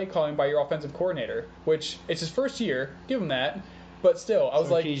bad play calling by your offensive coordinator, which it's his first year. Give him that. But still, I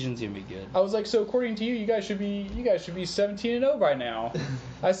was like, Sarkisian's gonna be good. I was like, so according to you, you guys should be 17-0 by now.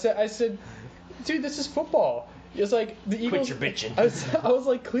 I said, dude, this is football. It's like the Eagles. Quit your bitching. I was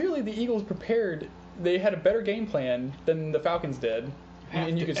like, clearly the Eagles prepared. They had a better game plan than the Falcons did,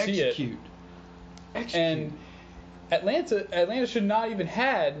 and you could see it. Execute. And Atlanta should not even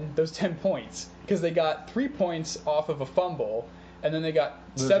had those 10 points because they got 3 points off of a fumble, and then they got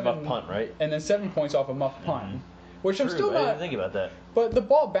It was a 7 muff punt, right? and then 7 points off a muff punt. Which I'm True, still I didn't not. think about that. But the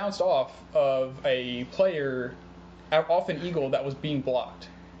ball bounced off of a player, off an Eagle that was being blocked.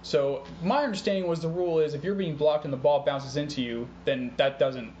 So my understanding was the rule is if you're being blocked and the ball bounces into you, then that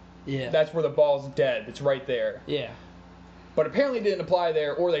doesn't. Yeah. That's where the ball's dead. It's right there. Yeah. But apparently it didn't apply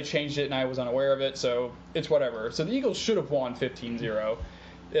there, or they changed it and I was unaware of it. So it's whatever. So the Eagles should have won 15-0,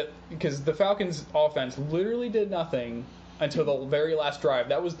 because the Falcons' offense literally did nothing until the very last drive.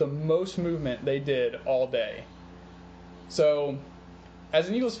 That was the most movement they did all day. So, as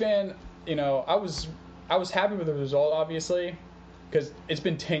an Eagles fan, you know, I was happy with the result, obviously, because it's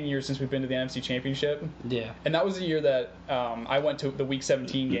been 10 years since we've been to the NFC Championship. Yeah. And that was the year that I went to the Week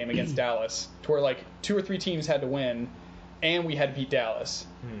 17 game against Dallas, to where like 2 or 3 teams had to win, and we had to beat Dallas.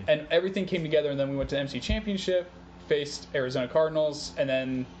 And everything came together, and then we went to the NFC Championship, faced Arizona Cardinals, and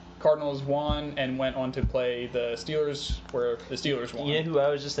then Cardinals won and went on to play the Steelers, where the Steelers won. You know who I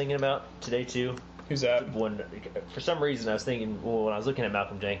was just thinking about today, too? Who's that? For some reason, I was thinking, well, when I was looking at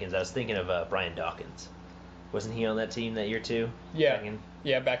Malcolm Jenkins, I was thinking of Brian Dawkins. Wasn't he on that team that year, too? Yeah. Back in-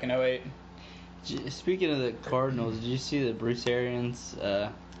 Yeah, back in 08. Speaking of the Cardinals, did you see that Bruce Arians?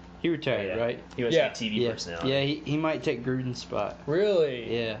 He retired, Yeah. right? He was Yeah. like a TV Yeah. personality. Yeah. He might take Gruden's spot.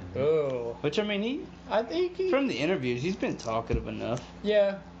 Really? Yeah. Oh. Which I mean, I think he... from the interviews, he's been talkative enough.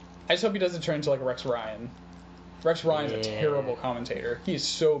 Yeah. I just hope he doesn't turn into like Rex Ryan. Rex Ryan's a Yeah. terrible commentator. He's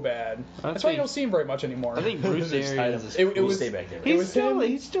so bad. I That's why you think- don't see him very much anymore. I think Bruce Just hide Arians him. is. It We'll was- stay back there. it was him.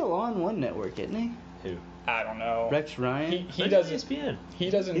 He's still on one network, isn't he? Who? I don't know. Rex Ryan. He Who's doesn't. ESPN. He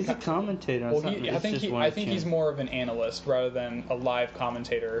doesn't. He's a commentator on Well, something. I It's think just one he's channel. more of an analyst rather than a live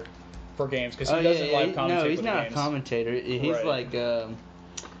commentator for games because he Oh, doesn't yeah, live commentate no, he's for the not games. a commentator. He's Right. like,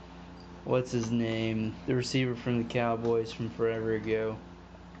 what's his name? The receiver from the Cowboys from forever ago.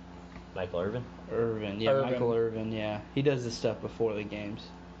 Michael Irvin? Irvin, yeah, Irvin. Michael Irvin, yeah. He does this stuff before the games.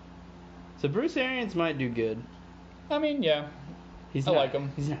 So Bruce Arians might do good. I mean, yeah, He's I not, like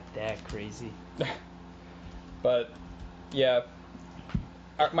him. He's not that crazy. but yeah,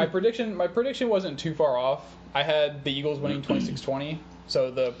 my prediction wasn't too far off. I had the Eagles winning 26-20,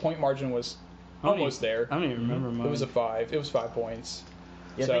 so the point margin was almost there. I don't even remember mine. It was 5. It was 5 points.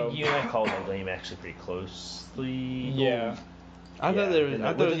 Yeah, So- I think you and I called the game actually pretty closely. Yeah. I thought there was.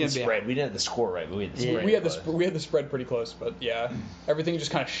 I thought it was within the gonna be. spread. We didn't have the score right, but we had the Yeah. spread. We had the spread pretty close, but yeah, everything just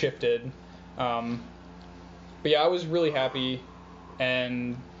kind of shifted. But yeah, I was really happy,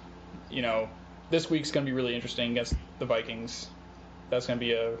 and you know, this week's gonna be really interesting against the Vikings. That's gonna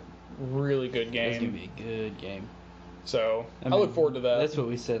be a really good That's gonna game. be a good game. So I mean, look forward to that. That's what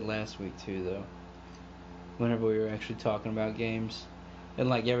we said last week too, though. Whenever we were actually talking about games, and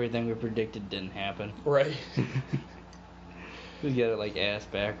like everything we predicted didn't happen. Right. We got it like ass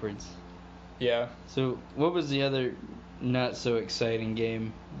backwards. Yeah. So what was the other not so exciting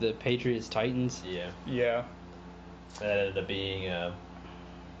game? The Patriots Titans. Yeah. Yeah. That ended up being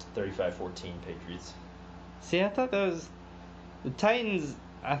 35-14 Patriots. See, I thought that was the Titans.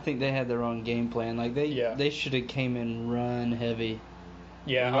 I think they had the wrong game plan. Like they should have came in run heavy.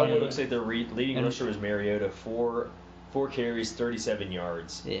 Yeah, Well, I it would. looks like their leading And- rusher was Mariota, four carries, 37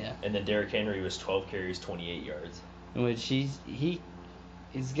 yards. Yeah, And then Derrick Henry was 12 carries, 28 yards. in which he's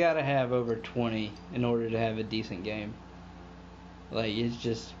got to have over 20 in order to have a decent game. Like it's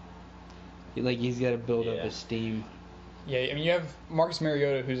just like he's got to build up Yeah. his steam. Yeah, I mean you have Marcus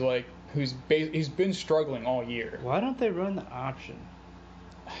Mariota, he's been struggling all year. Why don't they run the option?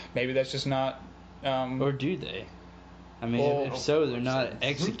 Maybe that's just not. Or do they? I mean, Well, if so, they're not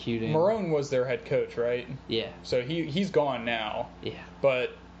executing. Marone was their head coach, right? Yeah, So he's gone now. yeah.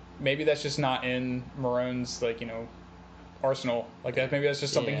 But maybe that's just not in Marone's arsenal. Like that, maybe that's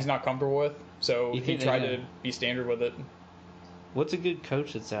just something Yeah. he's not comfortable with. So You he think tried they're to gonna- be standard with it. What's a good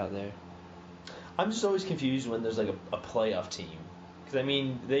coach that's out there? I'm just always confused when there's like a playoff team. Because, I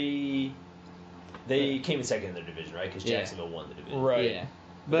mean, they came in second in their division, right? Because Yeah. Jacksonville won the division. Right. Yeah,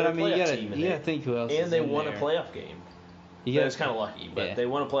 They're but a I mean, you playoff gotta team, and you they- gotta think who else. is And they in won there. a playoff game. You That gotta, was kind of lucky, but yeah. they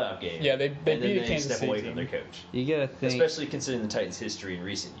won a playoff game. Yeah, they and beat then a they Kansas step City away team. from their coach. You gotta think. Especially considering the Titans' history in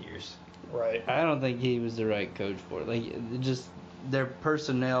recent years. Right. I don't think he was the right coach for it. Like just their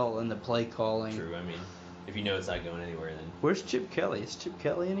personnel and the play calling. True. I mean, if you know it's not going anywhere, then Where's Chip Kelly? Is Chip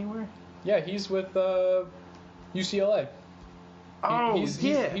Kelly anywhere? Yeah, he's with UCLA.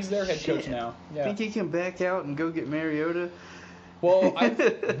 He's their head coach now. Yeah. Think he can back out and go get Mariota? Well,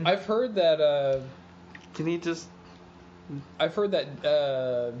 I've heard that Can he just?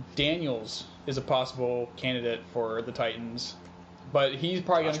 Daniels is a possible candidate for the Titans, but he's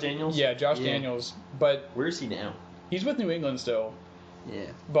probably Josh gonna. Daniels? Yeah, Josh Yeah. Daniels, but where is he now? he's with New England still. Yeah.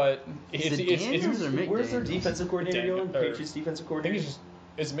 But Is it Daniels or McDaniels? Where's their defensive coordinator Daniel- going? or- Patriots defensive I think coordinator? it's just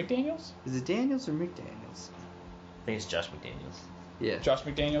is it McDaniels? Is it Daniels or McDaniels? I think it's Josh McDaniels. Yeah. Josh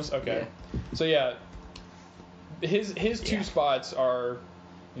McDaniels. Okay. So yeah, his two Yeah. spots are,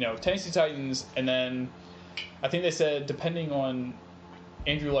 Tennessee Titans, and then I think they said depending on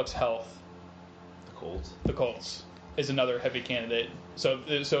Andrew Luck's health, The Colts. the Colts is another heavy candidate. So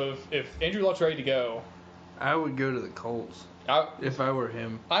if Andrew Luck's ready to go, I would go to the Colts if I were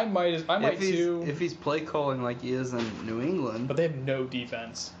him. I might too. If he's play calling like he is in New England. But they have no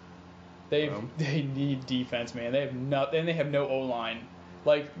defense. They need defense, man. They have and they have no O line.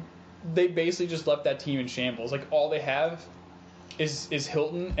 Like they basically just left that team in shambles. Like all they have is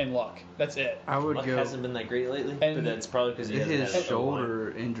Hilton and Luck. That's it. I would Luck go. hasn't been that great lately, And but that's probably because he hasn't His had a O-line.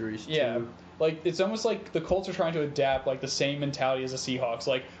 shoulder injuries too. Yeah. Like it's almost like the Colts are trying to adapt like the same mentality as the Seahawks.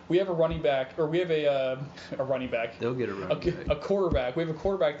 Like we have a running back, or we have a running back, They'll get a running back. a quarterback. We have a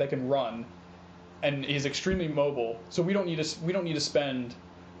quarterback that can run, and he's extremely mobile. So we don't need to spend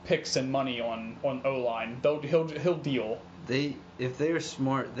picks and money on O line. He'll deal. If they were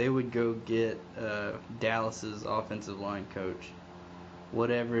smart, they would go get Dallas's offensive line coach,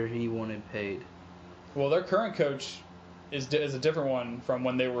 whatever he wanted paid. Well, their current coach is a different one from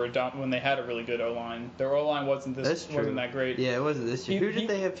when they had a really good O line. Their O line wasn't that great. Yeah, it wasn't this year. Who He- did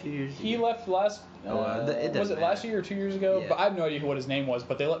they have 2 years ago? He left last. Oh, it was doesn't it last matter. year or 2 years ago? Yeah. But I have no idea what his name was.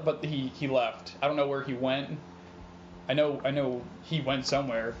 But he left. I don't know where he went. I know he went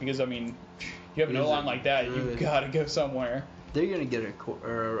somewhere because I mean, you have an He was O line like that, good. you've got to go somewhere. They're gonna get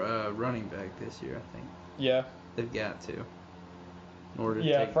a running back this year, I think. Yeah, They've got to. In order to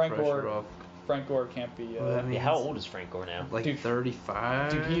Yeah, take Frank pressure Gore. off. Frank Gore can't be. Well, I mean, Yeah, how old is Frank Gore now? Like Dude,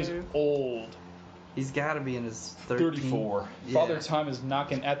 35. Dude, he's old. He's got to be in his 13. 34. Yeah. Father Time is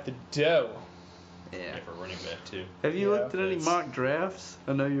knocking at the door. Yeah. Yeah, for running back too. Have you Yeah, looked at any it's- mock drafts?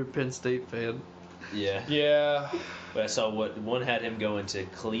 I know you're a Penn State fan. Yeah. Yeah, But I saw one had him going to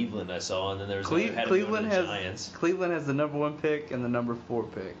Cleveland. I saw, and then there was another had him going Cleveland to the has Giants. Cleveland has the number 1 pick and the number 4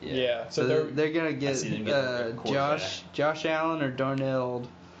 pick. yeah. So So they're gonna I get see them getting a quarterback. Josh Allen or Darnell.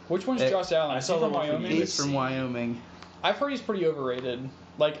 which one's Hey, Josh Allen? I Is saw he the from one from Wyoming? USC. He's from Wyoming. I've heard he's pretty overrated.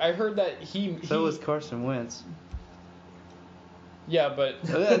 Like I heard that he So was Carson Wentz. Yeah, but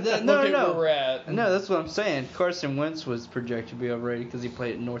No, look at no. where we're at. No, that's what I'm saying. Carson Wentz was projected to be overrated because he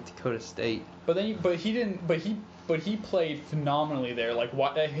played at North Dakota State. But then, he didn't. But he played phenomenally there. Like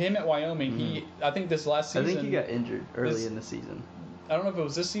him at Wyoming, I think this last season. I think he got injured early this- in the season. I don't know if it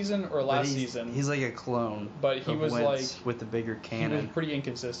was this season or But last he's- season. He's like a clone. But he of was Wentz like- with the bigger he was cannon. pretty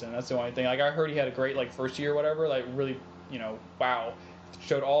inconsistent. That's the only thing. Like I heard he had a great first year or whatever. Like really, wow,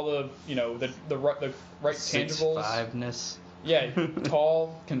 showed all the the right tangibles. 6'5"-ness. Yeah,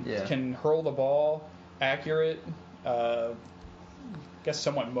 tall, Yeah. can hurl the ball, accurate. Guess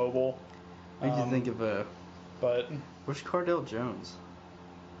somewhat mobile. Makes you think of But where's Cardell Jones?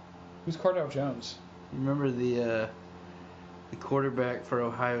 who's Cardell Jones? You remember the quarterback for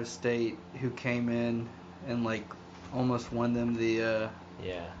Ohio State who came in and almost won them the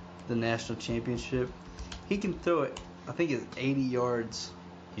Yeah. the national championship. He can throw it. I think it's 80 yards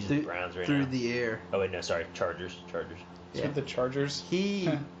He's through, with the Browns right through now. the air. Oh wait, no, sorry, Chargers. Yeah. The Chargers.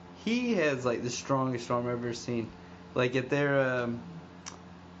 He has like the strongest arm I've ever seen. Like at their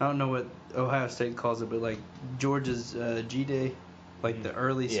I don't know what Ohio State calls it, but like Georgia's G-Day, like the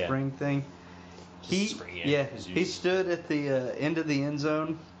early Yeah. spring thing. He Spring, he stood at the end of the end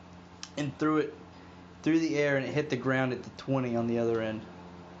zone and threw it through the air, and it hit the ground at the 20 on the other end.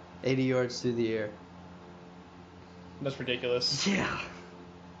 80 yards through the air. That's ridiculous. Yeah.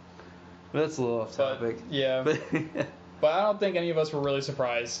 That's a little off topic. Yeah. But But I don't think any of us were really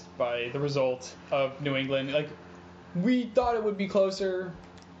surprised by the result of New England. Like, we thought it would be closer,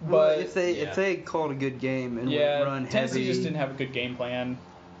 well, but if they had called a good game and would run Tennessee heavy, just didn't have a good game plan.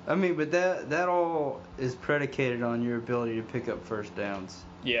 I mean, but that all is predicated on your ability to pick up first downs.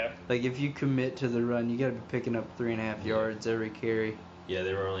 Yeah. Like if you commit to the run, you got to be picking up 3.5 yards every carry. Yeah,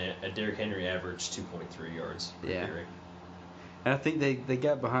 they were only at Derrick Henry averaged 2.3 yards per Yeah. carry. And I think they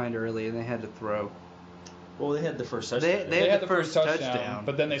got behind early and they had to throw. Well, they had the first touchdown. They had the the first touchdown, touchdown.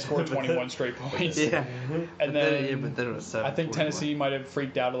 but then they scored 21 straight points. Yeah. And then, but then it was 7. I think Tennessee might have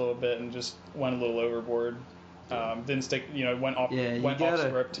freaked out a little bit and just went a little overboard. Didn't stick, went off, Yeah, went off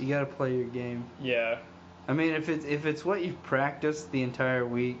script. you gotta play your game. Yeah. I mean, if it's what you've practiced the entire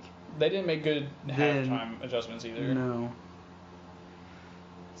week, They didn't make good Then- halftime adjustments either. no.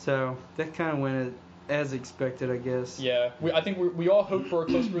 So that kind of went as expected, I guess. Yeah, I think we all hoped for a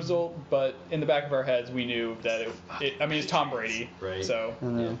close result, but in the back of our heads, we knew that it's Tom Brady. Right. So, I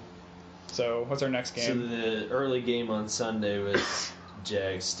know. so what's our next So game? the early game on Sunday was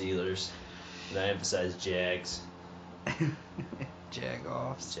Jags Steelers, and I emphasize Jags.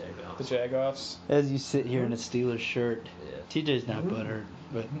 Jag-offs. The Jagoffs. As you sit here in a Steelers shirt, Yeah. TJ's not butthurt,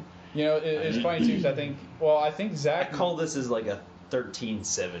 but It's funny too, 'cause I think I Zach. call this as like a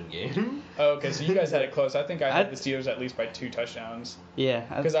 13-7 game. Oh, okay, so you guys had it close. I think I had I- the Steelers at least by 2 touchdowns yeah,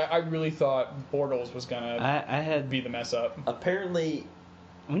 because I really thought Bortles was gonna I had. be the mess up. Apparently,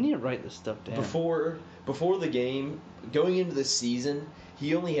 We need to write this stuff down. before the game, going into the season,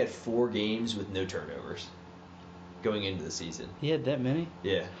 he only had 4 games with no turnovers. Going into the season, He had that many.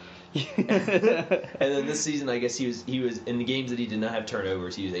 yeah. And then this season, I guess he was in the games that he did not have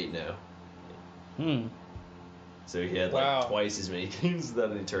turnovers. He was 8-0. Hmm. So he had Wow. like twice as many games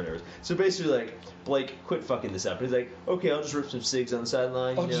without any turnovers. So basically, like, Blake, quit fucking this up. He's like, okay, I'll just rip some cigs on the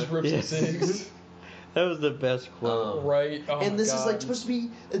sideline. I'll you know? just rip Yeah. some cigs. That was the best quote. Right. Oh And my this is like God. supposed to be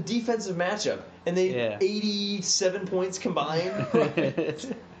a defensive matchup, and they Yeah. 87 points combined.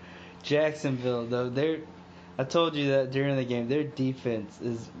 Jacksonville, though, I told you that during the game. Their defense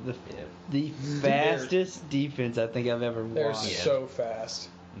is the fastest defense I think I've ever They're watched. so fast.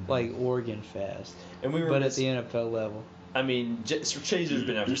 Like Oregon fast, And we were, but at the NFL level. I mean, Chaser's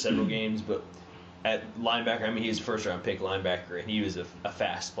been out for several games, but at linebacker, I mean, he was a first-round pick linebacker, and he was a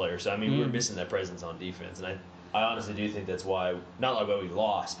fast player. So I mean, we were missing that presence on defense, and I honestly do think that's why, not like why we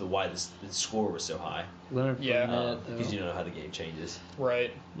lost, but why the score was so high. Leonard Yeah. Fournette, Because though. you don't know how the game changes.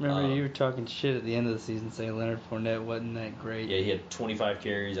 Right. Remember, you were talking shit at the end of the season saying Leonard Fournette wasn't that great. Yeah, he had 25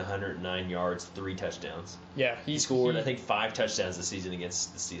 carries, 109 yards, 3 touchdowns. Yeah. He scored, I think, 5 touchdowns this season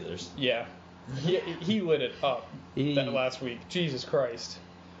against the Steelers. Yeah. He lit it up He- that last week. Jesus Christ.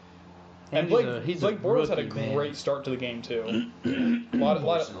 And he's Blake, he's Blake Bortles had a rookie, man. great start to the game too. lot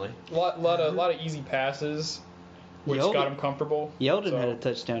of easy passes, which Yeldon- got him comfortable. Yeldon So, had a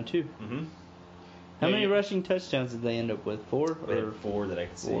touchdown too. Mm-hmm. How Yeah, many yeah. rushing touchdowns did they end up with? 4 They or had 4 that I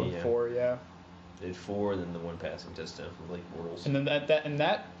could see. Four. Yeah. 4, yeah. They had 4, and then the 1 passing touchdown from Blake Bortles. And then that And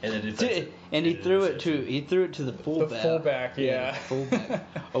then Dude, and he threw it to the fullback. the fullback, yeah. the fullback.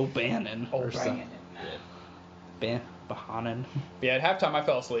 O'Bannon. or O'Bannon. something. Bahanen. Yeah, at halftime I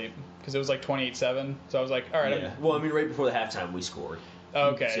fell asleep because it was like 28-7. So I was like, all right. Yeah. Well, I mean, right before the halftime, we scored.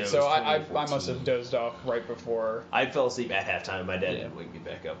 Okay, So it so was I 24-14. must have dozed off right before. I fell asleep at halftime. My dad Yeah. didn't wake me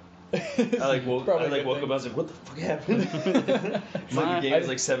back up. I woke up. I was like, "What the fuck happened?" It's like the game was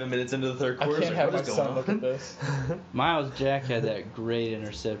like 7 minutes into the third I quarter. can't I have was my like, son what look is at this. Miles Jack had that great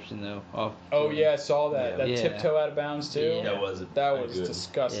interception though. Off. Oh yeah, I saw that. Yeah. That Yeah. tiptoe out of bounds too. Yeah, that was good.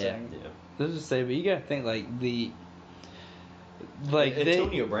 disgusting. Yeah. Let's just say, but you gotta think like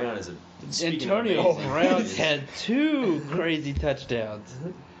Antonio Brown is a. speaking of Antonio amazing, Brown is- had 2 crazy touchdowns.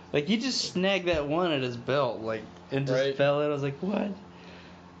 Like he just snagged that one at his belt, like and just Right. fell in. I was like, what?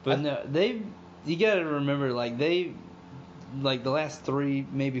 But no, you gotta remember, like the last 3,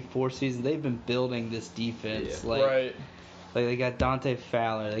 maybe 4 seasons, they've been building this defense. Yeah. Like Right. Like they got Dante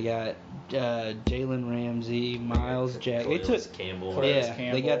Fowler, they got Jalen Ramsey, Miles Jack. They took Campbell. Calais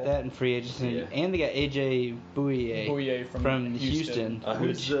yeah, they got that in free agency, Yeah. and they got AJ Bouye Bouye from Houston.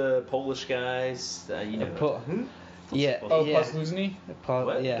 Who's the Polish guy? You know. Yeah. Oh, yeah. Pasluzny?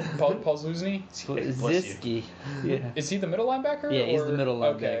 What? Yeah. Pasluzny? Bless you. Ziski. Yeah. Is he the middle linebacker? Yeah, he's or- the middle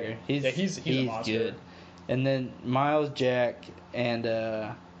linebacker. Okay. He's a monster. good. And then Miles Jack and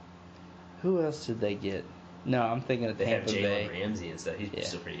who else did they get? No, I'm thinking of They have Tampa Bay. Jalen Ramsey and stuff. He's Yeah.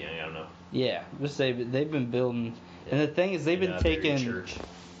 still pretty young. I don't know. Yeah, just they've been building. And the thing is, they've been Barry taking. Church.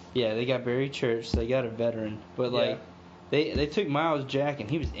 Yeah, they got Barry Church. They got a veteran, but like they took Miles Jack and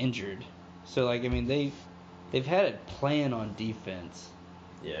he was injured. So like I mean they've had a plan on defense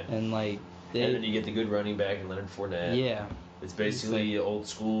Yeah. and like they And then you get the good running back in Leonard Fournette. yeah. It's basically old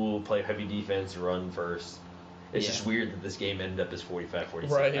school, play heavy defense, run first. It's Yeah. just weird that this game ended up as 45-46.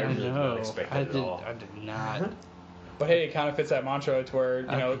 Right. I I really did know. not expect I that did. at all. I did not. But hey, it kind of fits that mantra to where,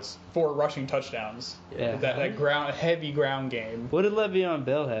 it's 4 rushing touchdowns. Yeah. That heavy ground game. What did Le'Veon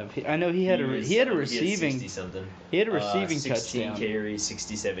Bell have? I know he had a receiving 60-something. he had a receiving 16 touchdown. carries,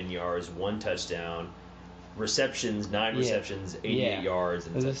 67 yards, 1 touchdown. Receptions, 9 Yeah. receptions, 88 Yeah. yards. I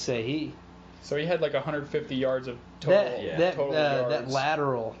And was gonna say he So he had like 150 yards of total. Total that yards.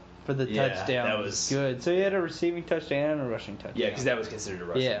 lateral for the Yeah, touchdown that was was- good. So he had a receiving touchdown and a rushing touchdown. yeah, because that was considered a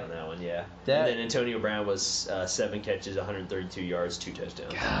rushing Yeah. on that one, yeah. That- and then Antonio Brown was 7 catches, 132 yards, 2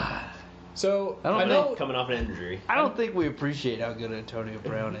 touchdowns. God. So I don't I know. Coming off an injury. I don't think we appreciate how good Antonio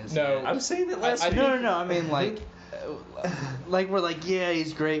Brown is. No. I was saying that last I week. No. I mean, like we're like, yeah,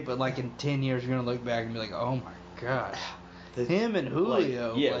 he's great, but like in 10 years, we're gonna look back and be like, oh my god, him and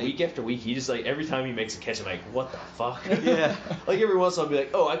Julio. like, week after week, he just like every time he makes a catch, I'm like, what the fuck? Yeah. Like every once in a while, I'll be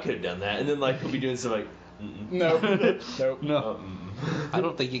like, oh, I could have done that, and then like he'll be doing something like, mm-mm. No. Nope. No, Mm-mm. I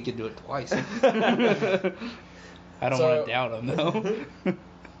don't think he could do it twice. I don't So- want to doubt him though.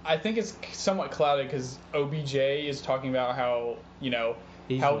 I think it's somewhat clouded because OBJ is talking about how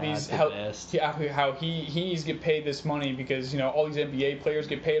He's how not these the how best. how he's get paid this money because all these NBA players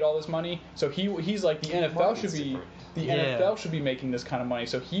get paid all this money. So he's like the NFL should be NFL should be making this kind of money.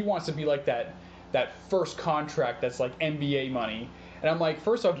 So he wants to be like that first contract that's like NBA money. And I'm like,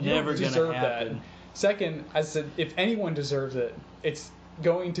 first off, you Never don't gonna deserve that. happen. Second, I said if anyone deserves it, it's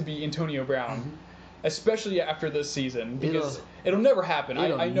going to be Antonio Brown. Especially after this season, because it'll never happen.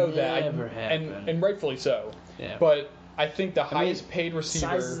 I know that, never happen. and rightfully so. Yeah. But I think the highest paid receiver,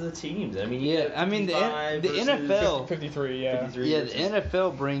 Sizes of the teams. I mean, Yeah, I mean, the 55 versus NFL 53, yeah. 53 Yeah, versus- the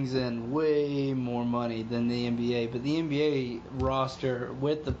NFL brings in way more money than the NBA, but the NBA roster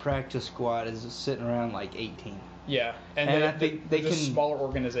with the practice squad is sitting around like 18. Yeah, And they, I think they're they just can- smaller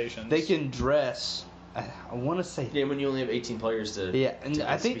organizations. They can dress. I want to say. Yeah, when you only have 18 players to. Yeah, and to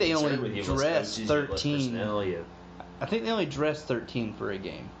I think be they only concerned with, you have less dress coaches, you have less 13. personnel, you have- I think they only dress 13 for a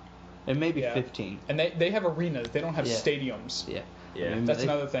game, and maybe Yeah. 15. And they have arenas. They don't have Yeah. stadiums. Yeah. Yeah. I mean, That's they-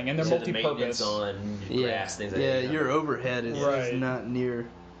 another thing, and they're So the multi-purpose. maintenance on Yeah, grass, things like yeah. that. Your overhead is Right. not near.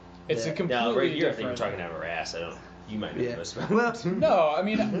 It's Yeah. a completely Now, right here, I different. think we're talking out of our ass. I don't. You might know Yeah. most about Well, it. No, I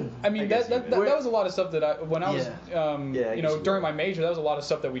mean I guess that you would. was a lot of stuff that when I was Yeah, I guess you during would. my major, that was a lot of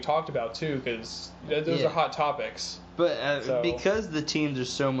stuff that we talked about too, because those Yeah. are hot topics. But So- because the teams are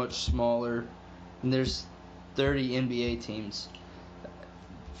so much smaller, and there's 30 NBA teams,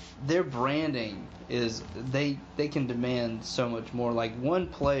 their branding is they can demand so much more. Like one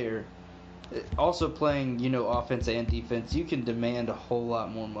player, also playing offense and defense, you can demand a whole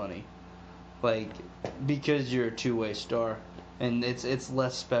lot more money, like because you're a two-way star, and it's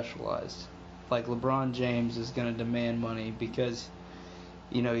less specialized. Like LeBron James is going to demand money because.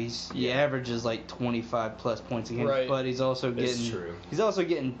 He averages like 25 plus points a game, Right. but he's also That's getting true. he's also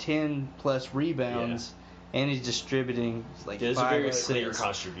getting 10 plus rebounds, and he's distributing like There's a 5 very or 6. clear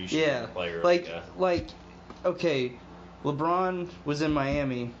contribution Yeah, from a player. like okay, LeBron was in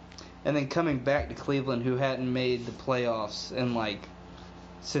Miami, and then coming back to Cleveland, who hadn't made the playoffs in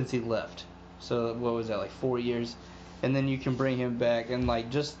since he left. So what was that, like 4 years? And then you can bring him back, and like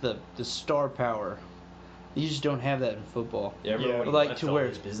just the star power. You just don't have that in football. Yeah, remember when he Like, left to all where-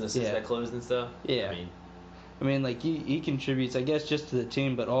 his businesses yeah. that closed and stuff? Yeah. I mean, like he contributes, I guess, just to the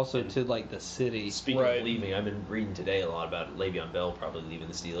team, but also to like the city. Speaking Right. of leaving, I've been reading today a lot about Le'Veon Bell probably leaving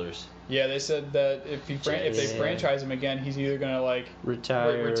the Steelers. Yeah, they said that if they Yeah. franchise him again, he's either gonna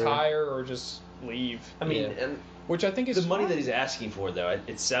retire or just leave. I mean, Yeah. and Which I think is the money fine. that he's asking for, though,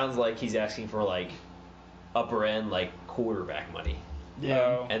 it sounds like he's asking for like upper end like quarterback money,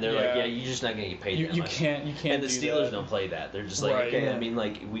 Oh, and they're like, yeah, you're just not gonna get paid that you much. can't And the do Steelers that. don't play that. They're just like, Right. okay, Yeah. I mean,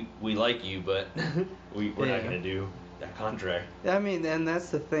 like we like you, but we're Yeah. not gonna do that contract. I mean, and that's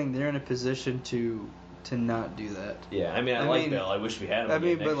the thing. They're in a position to to not do that. Yeah, I mean, I like Bell. I wish we had him. I again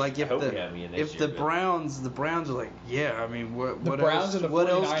mean, next, but like I hope we have him again next if year, the but- Browns are like, yeah, I mean, what Browns else? and the What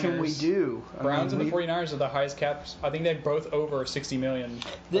else can 49ers we do? I Browns mean, and the 49ers are the highest caps. I think they're both over 60 million.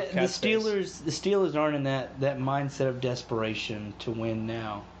 The cap space. Steelers aren't in that mindset of desperation to win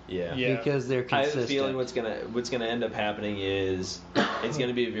now. Yeah. Yeah. Because they're I consistent. have a feeling what's gonna end up happening is it's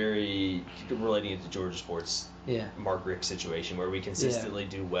gonna be a very relating it to Georgia sports Yeah. Mark Richt situation where we consistently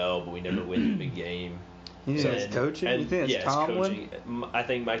do well but we never win the big game. You think it's coaching? You think it's yeah, Tomlin? It's coaching. I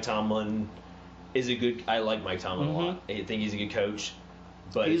think Mike Tomlin is a good. I like Mike Tomlin a lot. I think he's a good coach,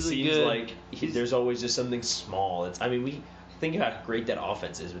 but He's it a seems good- like there's always just something small. I mean, we think about how great that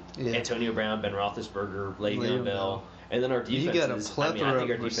offense is with Yeah. Antonio Brown, Ben Roethlisberger, Le'Veon Le'Veon Bell. Bell. And then our defense You got a is, I plethora think our of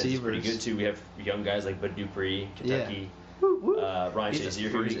defense is pretty receivers. good too. We have young guys like Bud Dupree, Kentucky, Ryan He's a Shazier,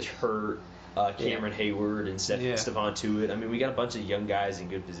 who's freak. hurt, Cameron Hayward, and Yeah. Stephon Tuitt. I mean, we got a bunch of young guys in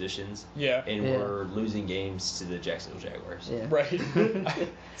good positions, Yeah. and Yeah. we're losing games to the Jacksonville Jaguars. Yeah. Right.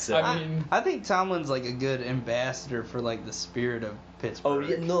 So, I mean, I think Tomlin's like a good ambassador for like the spirit of Pittsburgh. oh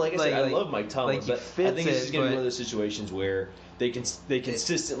yeah, no, like I said, I love Mike Tomlin, like, he but I fits think it's just it, gonna be but- one of those situations where they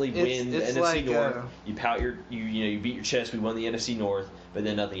consistently win it's the NFC like, North. You pout you beat your chest. We won the NFC North, but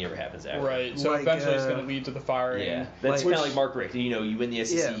then nothing ever happens after. right. So Like, eventually it's going to lead to the firing. Yeah, that's Like- kind of like Mark Richt. You win the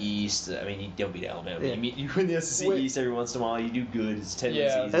SEC Yeah. East. I mean, you don't beat Alabama. Yeah. You win the SEC Wait. East every once in a while. You do good. It's 10 Yeah.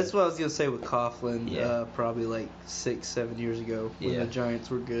 season. That's what I was gonna say with Coughlin. Yeah. Probably like 6-7 years ago when Yeah. the Giants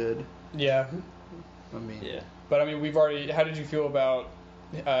were good. Yeah. I mean, Yeah. But I mean, we've already. How did you feel about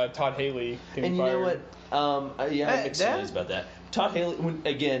Todd Haley getting And you fired? know what? Yeah, I have mixed that- feelings about that. Todd Haley,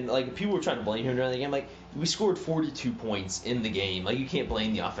 again, like people were trying to blame him during the game. Like we scored 42 points in the game. Like you can't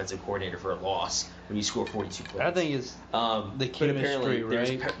blame the offensive coordinator for a loss when you score 42 points. I think it's the but chemistry, apparently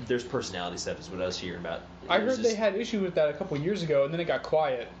right? there's personality stuff is what I was hearing about. I There's heard just- they had issue with that a couple years ago, and then it got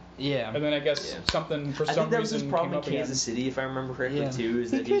quiet, yeah. and then I guess Yeah. something for I some think that was reason his problem came in up again. Kansas City, if I remember correctly, Yeah. too.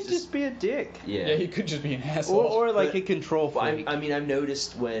 Is He that could he's just be a dick. yeah. Yeah, he could just be an asshole. Or like But- a control Well, freak. I mean, I've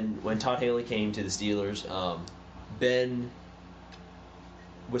noticed when Todd Haley came to the Steelers, Ben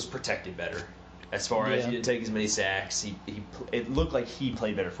was protected better. As far as Yeah. he didn't take as many sacks, it looked like he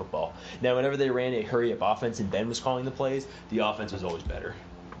played better football. Now, whenever they ran a hurry up offense and Ben was calling the plays, the offense was always better.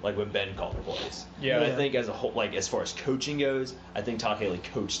 Like when Ben called the plays. Yeah. But I Yeah. think as a whole, like as far as coaching goes, I think Todd Haley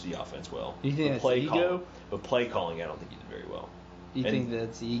coached the offense well. You think But that's play ego? But play calling, I don't think he did very well. You and- think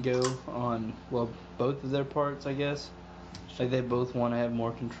that's ego on both of their parts? I guess. Like they both want to have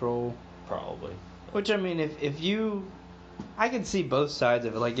more control. Probably. Which I mean, if you, I can see both sides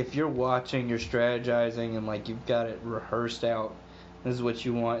of it. Like if you're watching, you're strategizing, and like you've got it rehearsed out. This is what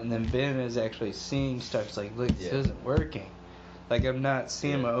you want, and then Ben is actually seeing stuff. It's like, look, this Yeah. isn't working. Like I'm not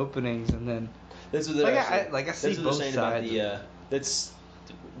seeing Yeah. my openings, and then That's what they're Like, actually, I see that's what both they're saying sides about that's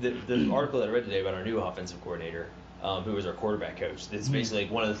the article that I read today about our new offensive coordinator, who was our quarterback coach. That's Mhm. basically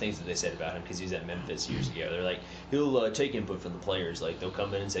like one of the things that they said about him because he was at Memphis years ago. They're like he'll take input from the players. Like they'll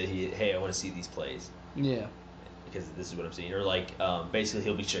come in and say, hey, I want to see these plays yeah, because this is what I'm seeing. Or like basically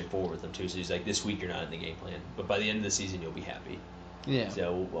he'll be straightforward with them too. So he's like, this week you're not in the game plan, but by the end of the season you'll be happy. yeah.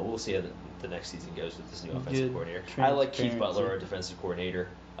 So we'll see how the next season goes with this new offensive Good coordinator. I like Keith transparency. Butler, our defensive coordinator.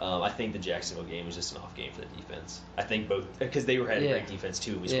 I think the Jacksonville game was just an off game for the defense. I think both because they had a Yeah. great defense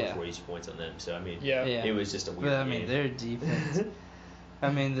too. And we scored Yeah. 42 points on them. So I mean, Yeah. Yeah. it was just a weird But I game. mean, their defense. I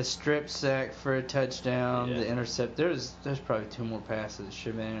mean, the strip sack for a touchdown, Yeah. the intercept. There's probably 2 more passes that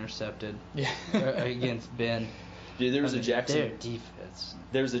should have been intercepted Yeah. against Ben. Dude, there was I mean, a their Jackson. defense.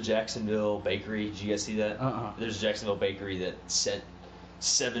 There was a Jacksonville bakery. Did you guys see that? Uh-uh. There's a Jacksonville bakery that sent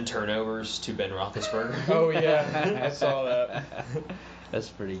 7 turnovers to Ben Roethlisberger. Oh yeah, I saw that. That's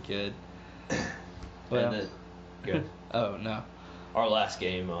pretty good. And Well, then, good. oh no, Our last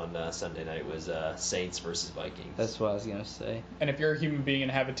game on Sunday night was Saints versus Vikings. that's what I was gonna say. And if you're a human being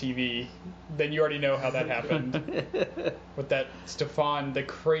and have a TV, then you already know how that happened. With that Stephon, the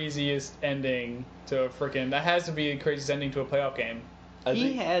craziest ending to a freaking. That has to be the craziest ending to a playoff game. I He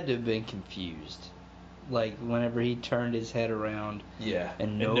think- had to have been confused, like whenever he turned his head around yeah,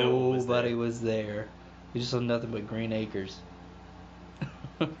 and no one nobody there. was there. He just saw nothing but green acres.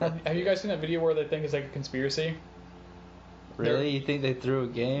 Have you guys seen that video where they think it's like a conspiracy? Really? You think they threw a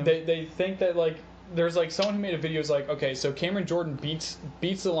game? They think that like there's like someone who made a video is like, okay, so Cameron Jordan beats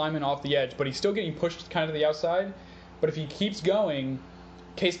the lineman off the edge, but he's still getting pushed kind of to the outside. But if he keeps going,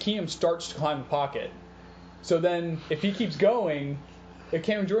 Case Keenum starts to climb the pocket. So then if he keeps going, if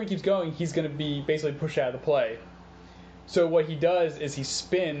Cameron Jordan keeps going, he's going to be basically pushed out of the play. So what he does is he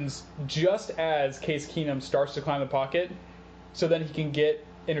spins just as Case Keenum starts to climb the pocket, so then he can get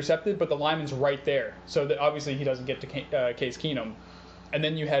intercepted, but the lineman's right there. So that obviously he doesn't get to Case Keenum. And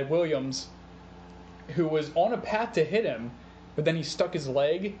then you had Williams, who was on a path to hit him, but then he stuck his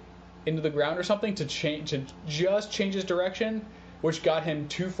leg into the ground or something to just change his direction, which got him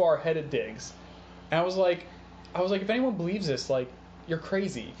too far ahead of Diggs. And I was like, if anyone believes this, like, you're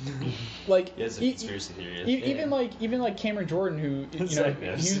crazy. Like, It's a conspiracy theory. even like Cameron Jordan, who Exactly.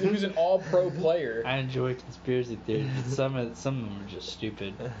 who's an all-pro player. I enjoy conspiracy theories, but some of them are just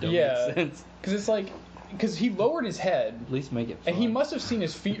stupid. Don't Yeah. make sense. Because it's like, because he lowered his head, At least make it fun. and he must have seen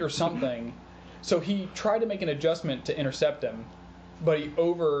his feet or something. So he tried to make an adjustment to intercept him, but he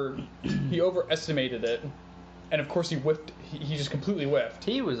overestimated it, and of course he whiffed. He just completely whiffed.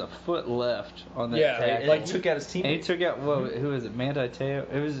 He was a foot left on that Yeah, tackle. like, took out his team. And he took out, who is it, Manti Teo?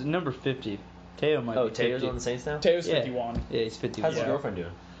 It was number 50. Teo might be 50. Teo's on the Saints now? Teo's Yeah. 51. Yeah, he's 51. How's his girlfriend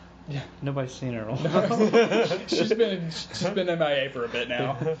doing? Nobody's seen her. she's been MIA for a bit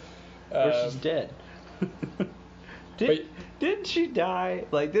now. Or she's dead. Didn't she die?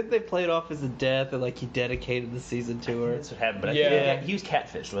 Like, didn't they play it off as a death and, like, he dedicated the season to her? That's what happened. But I Yeah. think he was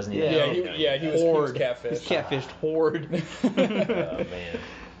catfished, wasn't he? Yeah. he was Horde. catfish. He's catfished horde. Oh, man.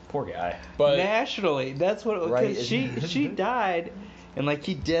 Poor guy. But Nationally, that's what it was. Right. She died, and, like,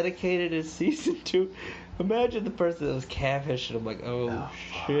 he dedicated his season to. Imagine the person that was catfishing. I'm like, oh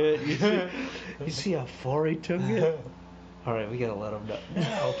shit. You see how far he took it? All right, we gotta let him know.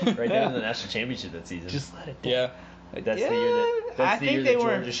 No. Right down to the national championship that season. Just let it down. yeah, Like, that's Yeah, the year I that think they were-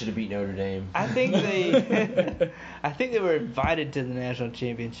 Georgia should have beat Notre Dame. I think they were invited to the national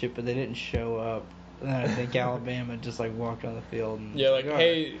championship, but they didn't show up. And then I think Alabama just like walked on the field. And yeah. Like, all right.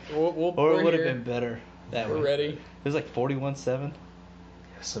 hey, Or we're it would have here. been better that We're way. ready. It was like 41-7.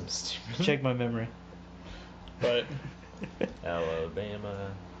 Some stupid. Check my memory. But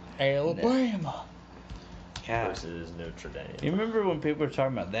Alabama Alabama. God. versus Notre Dame. You remember when people were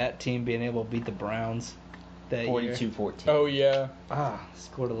talking about that team being able to beat the Browns that year? 42-14. Oh yeah.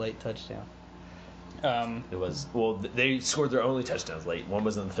 Scored a late touchdown. It was, well, they scored their only touchdowns late. One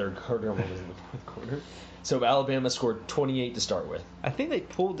was in the third quarter, and one was in the fourth quarter. So Alabama scored 28 to start with. I think they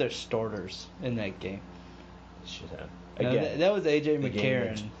pulled their starters in that game. Should have. No, Again, that was AJ the game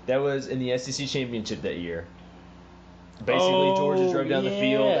McCarron. that was in the SEC championship that year. Basically, Georgia drove down the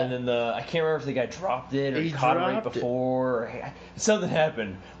field, yeah. and then I can't remember if the guy dropped it or He he caught it right dropped it. before. Or something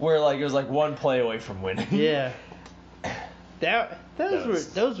happened where it was like one play away from winning. Yeah.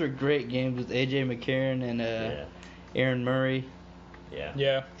 was- Those were great games with AJ McCarron and Yeah. Aaron Murray. Yeah.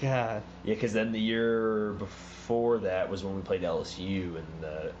 Yeah. God. Yeah, because then the year before that was when we played LSU in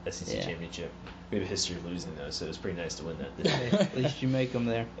the SEC Yeah. championship. We have a history of losing those, so it was pretty nice to win that this year. At least you make them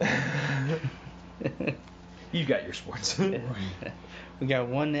there. You've got your sports. We got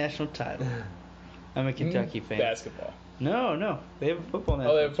one national title. I'm a Kentucky fan. Basketball. No. They have a football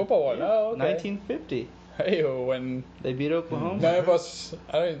national Oh, they have a football one. Oh, okay. 1950. Hey, when They beat Oklahoma. none of us,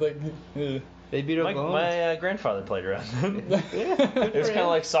 I don't like. They beat my Oklahoma. grandfather played around them. Yeah, It was kind of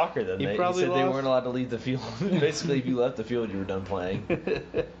like soccer then. He He probably said they lost. weren't allowed to leave the field. Basically, if you left the field, you were done playing.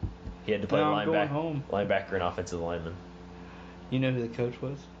 He had to play Now I'm going linebacker, home. linebacker and offensive lineman You know who the coach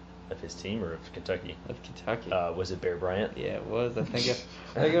was? of his team or of Kentucky. Of Kentucky. Was it Bear Bryant? Yeah, it was. I think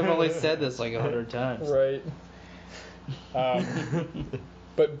I've only said this like 100 times. Right.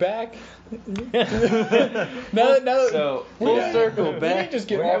 But back. now that So, Full yeah. circle we back. didn't just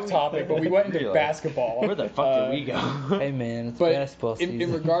get Where off topic, but we went into Really? basketball. Where the fuck did we go? Hey man, it's But basketball season.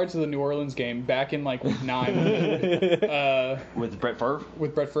 in regards to the New Orleans game, back in like week 9, With Brett Favre?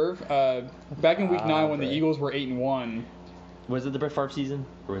 with Brett Favre, back in week 9 when the right. Eagles were 8-1. Was it the Brett Favre season?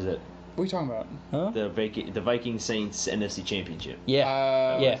 Or was it What are you talking about? Huh? the Viking Saints NFC Championship?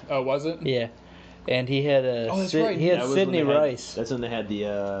 Yeah, yeah. Oh, was it? yeah. And he had Oh, that's right. he had That was when Sidney they had- Rice. That's when they had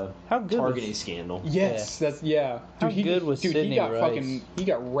the How good targeting was scandal. Yes, that's yeah. How good was dude, Sidney he got Rice? he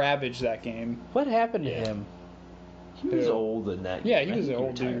got ravaged that game. What happened to Yeah. him? He was Who? old in that. Yeah, I he was think an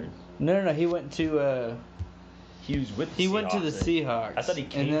old dude. retired. No. He went to He was with the he went to the Seahawks. Seahawks. I thought he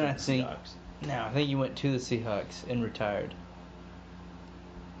came and then from I the think Seahawks. no, I think he went to the Seahawks and retired.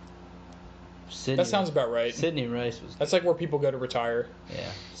 Sidney, That sounds about right. Sidney Rice was. That's like where people go to retire.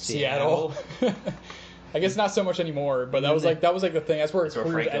 Yeah. Seattle. I guess not so much anymore, but that was like the thing. That's where That's where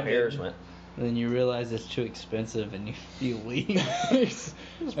careers Franco ended. Harris went. And then you realize it's too expensive, and you leave. This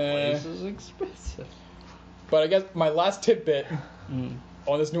place is expensive. But I guess my last tidbit Mm.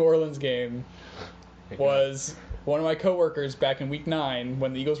 on this New Orleans game was one of my coworkers back in week 9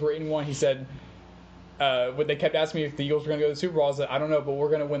 when the Eagles were 8-1. He said, when they kept asking me if the Eagles were going to go to the Super Bowl, I said, I don't know, but we're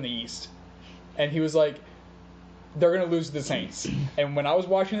going to win the East. And he was like, they're going to lose to the Saints. And when I was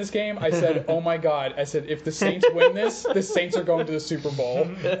watching this game, I said, oh my God. I said, if the Saints win this, the Saints are going to the Super Bowl.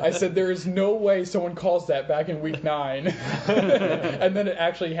 I said, there is no way someone calls that back in week 9. And then it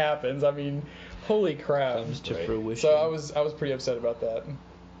actually happens. I mean, Holy crap! Comes to Right. fruition. So I was pretty upset about that.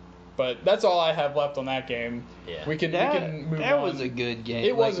 But that's all I have left on that game. Yeah. We can move that on. was a good game.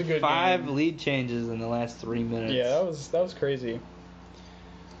 It was a good 5 game. lead changes in the last 3 minutes. Yeah, that was crazy.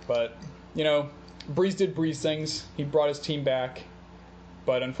 But Breeze did Breeze things. He brought his team back,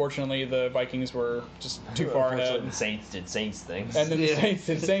 but unfortunately the Vikings were just too far Unfortunately, ahead. The Saints did Saints things. And then the Yeah. Saints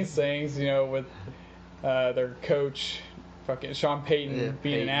did Saints things, with their coach, fucking Sean Payton, Yeah,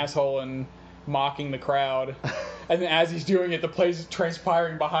 being Payton. an asshole and mocking the crowd. And then as he's doing it, the play's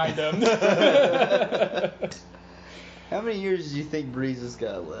transpiring behind him. How many years do you think Breeze has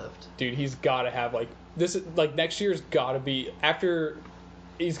got left? Dude, he's got to have next year's got to be after.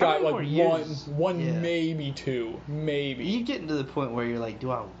 He's How got many more years? one, Yeah. maybe two, maybe. You getting to the point where you're like, do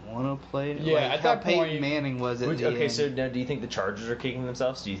I want to play? Yeah, like at how that Peyton point- Manning was at the Okay, end. so now do you think the Chargers are kicking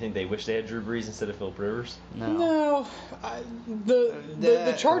themselves? Do you think they wish they had Drew Brees instead of Philip Rivers? No, the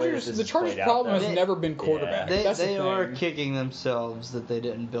That- Chargers this the is Chargers' played out, problem has though. never been quarterback. They That's the they are thing. kicking themselves that they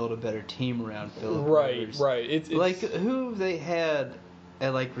didn't build a better team around Philip Right, Rivers. right. It's Like who they had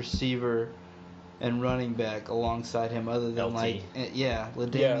at receiver and running back alongside him, other than LT.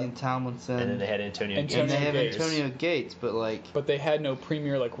 LaDainian Tomlinson, And then they had Antonio and Antonio they have Gates. Antonio Gates, but but they had no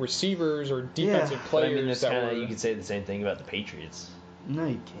premier receivers or defensive Yeah. But I players mean, that's that kind of were. you could say the same thing about the Patriots. no,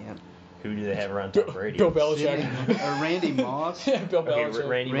 you can't. Who do they have around Tom Brady? Bill Belichick. Or Randy Moss, Yeah, Bill Okay, Belichick.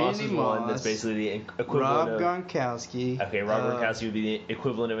 Randy Moss Randy is one. Moss, That's basically the equivalent Rob of. Gronkowski. Okay, Rob Gronkowski would be the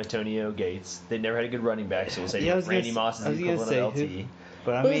equivalent of Antonio Gates. They never had a good running back, so we'll say Yeah, I was gonna Randy s- Moss is I the was gonna equivalent say of LT.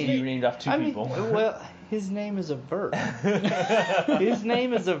 But I But mean, You named off two people. Well, his name is a verb. His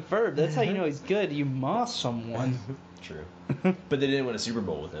name is a verb. That's how you know he's good. You moss someone. True. But they didn't win a Super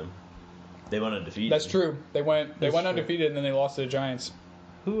Bowl with him. They went undefeated. That's true. They went That's true. undefeated and then they lost to the Giants.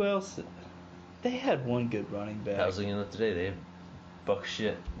 Who else? They had one good running back. I was looking at today. They had buck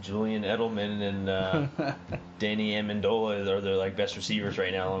shit. Julian Edelman and Danny Amendola are their best receivers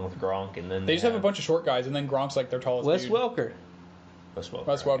right now, along with Gronk. And then They just have a bunch of short guys and then Gronk's their tallest Wes dude. Welker. Wes Welker.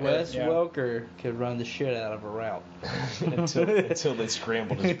 Wes Welker. Wes yeah. Welker could run the shit out of a route. until they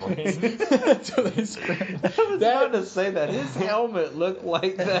scrambled his brain. So they scrambled. I was about to say that his helmet looked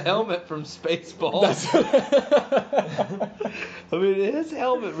like the helmet from Spaceballs. I mean, his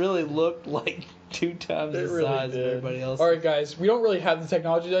helmet really looked like 2 times It the really size did. of everybody else. All right, guys, we don't really have the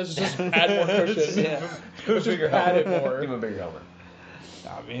technology. Let's just add more cushion. Yeah. Let's just add it more. Give him a bigger helmet.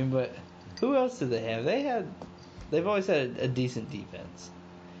 I mean, but who else did they have? They've always had a decent defense.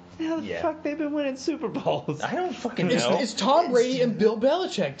 How the Yeah. fuck they've been winning Super Bowls? I don't fucking It's, know. it's Tom Brady and Bill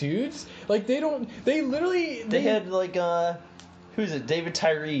Belichick, dudes. They literally. They had who's it? David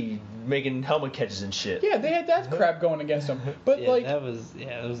Tyree making helmet catches and shit. Yeah, they had that crap going against them. But Yeah, like, that was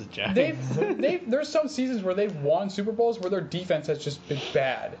a giant. there's some seasons where they've won Super Bowls where their defense has just been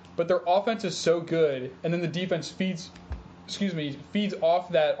bad, but their offense is so good, and then the defense feeds off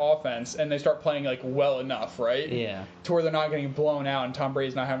that offense, and they start playing well enough, right? Yeah. To where they're not getting blown out, and Tom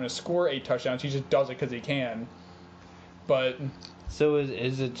Brady's not having to score 8 touchdowns. He just does it because he can. But So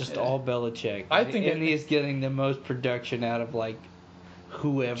is it just all Belichick? I think and he's getting the most production out of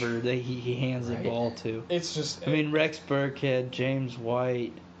whoever that he hands the Right. ball to. it's just. I mean, Rex Burkhead, James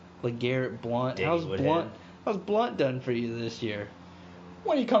White, LeGarrette Blunt. Danny How's Woodhead. Blunt done for you this year?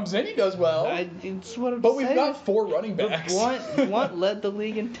 when he comes in, he does well. It's what I'm but we've saying. got 4 running But backs. Blunt led the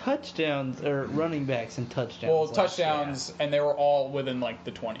league in touchdowns, or running backs in touchdowns. well, last year. touchdowns, and they were all within the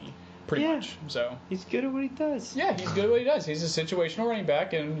 20, pretty Yeah. much. So. He's good at what he does. Yeah, he's good at what he does. He's a situational running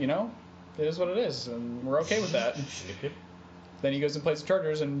back, and it is what it is, and we're okay with that. Then he goes and plays the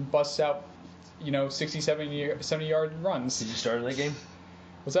Chargers and busts out, 60, 70-yard runs. Did you start in that game?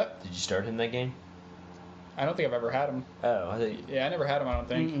 What's that? Did you start him in that game? I don't think I've ever had him. Oh, I think. Yeah, I never had him. I don't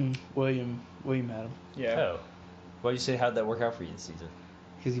think. Mm-mm. William had him Yeah, Oh. Why'd you say how'd that work out for you this season?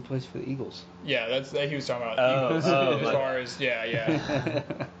 because he plays for the Eagles. yeah. That's he was talking about. Oh, Eagles, oh, as my far as yeah.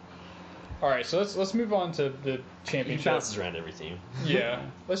 All right, so let's move on to the He championship. bounces around every team. Yeah,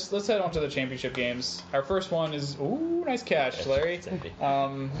 let's head on to the championship games. Our first one is nice catch, Larry. It's empty.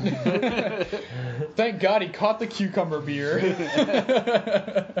 Thank God he caught the cucumber beer.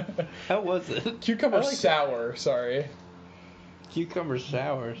 How was it? Cucumber I like sour, sorry. Cucumber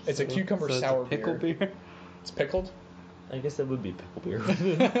sour. It's a cucumber so sour it's a pickle beer. It's pickled. I guess that would be pickle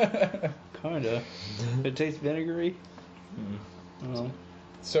beer. Kinda. It tastes vinegary. Oh.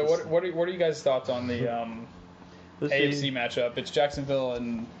 So what are you guys' thoughts on the Let's AFC see. matchup? It's Jacksonville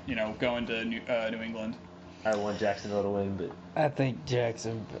and going to New England. I want Jacksonville to win, but I think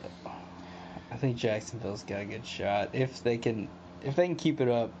Jacksonville's got a good shot if they can keep it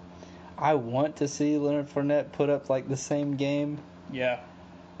up. I want to see Leonard Fournette put up the same game. Yeah.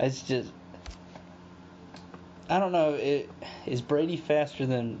 It's just I don't know. Is Brady faster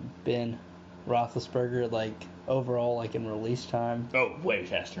than Ben Roethlisberger? Like overall, like in release time. Oh, way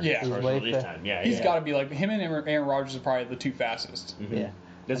faster. Yeah. As far as Way release fa- time. Yeah, He's yeah. got to be like him and Aaron Rodgers are probably the two fastest. Mhm. Yeah.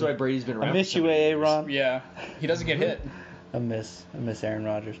 That's why Brady's been around. I miss for so you, many years. Aaron. Yeah, he doesn't get hit. I miss Aaron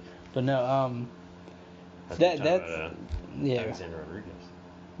Rodgers. But no, That's that's yeah. Alexander Rodriguez.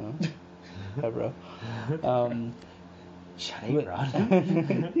 Huh? Hi, bro. Shot But-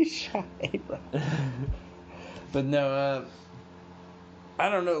 A-Rod. He shot A-Rod. But no, I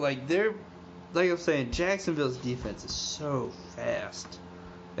don't know. Like I'm saying, Jacksonville's defense is so fast.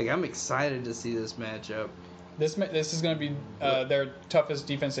 Like I'm excited to see this matchup. This is going to be their toughest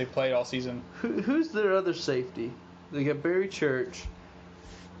defense they've played all season. Who's their other safety? They got Barry Church.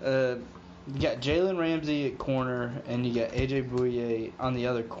 You got Jalen Ramsey at corner, and you got AJ Bouye on the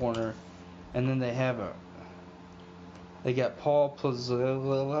other corner, and then they got Paul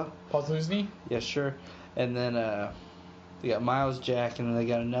Plazilla. Paul Zuzny? Yeah, sure. And then they got Miles Jack, and then they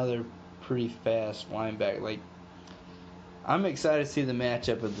got another pretty fast linebacker. Like, I'm excited to see the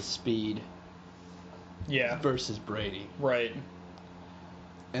matchup of the speed Yeah, versus Brady. right.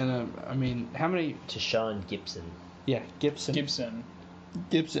 And I mean, how many? Tashawn Gibson. Yeah, Gibson. Gibson.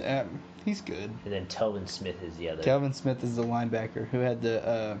 He's good. And then Telvin Smith is the other. Calvin Smith is the linebacker who had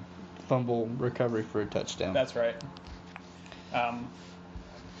the fumble recovery for a touchdown. That's right.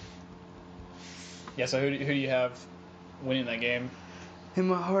 Yeah, so who do you have winning that game? In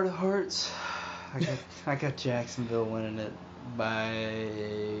my heart of hearts, I got Jacksonville winning it by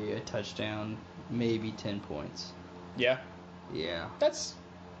a touchdown, maybe 10 points. Yeah, Yeah.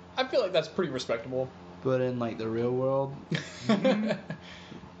 I feel like that's pretty respectable. But in like the real world,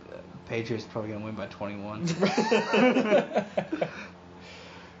 Patriots probably gonna win by 21.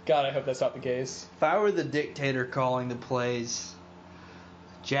 God, I hope that's not the case. If I were the dictator calling the plays,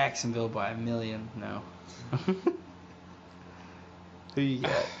 Jacksonville by 1,000,000. No. Who you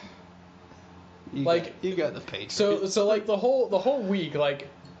got? You got the Patriots. So like the whole week, like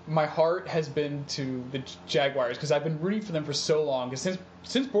my heart has been to the Jaguars because I've been rooting for them for so long. Because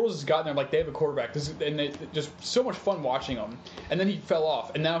since Bortles has gotten there, like they have a quarterback, and it's just so much fun watching him. And then he fell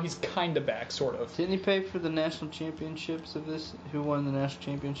off, and now he's kind of back, sort of. Didn't he pay for the national championships of this? Who won the national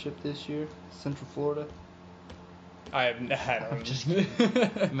championship this year? Central Florida. I'm just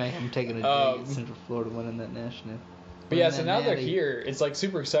kidding. Man, I'm taking a dig at Central Florida winning that national. But yeah, so Winning now that they're natty. here. It's like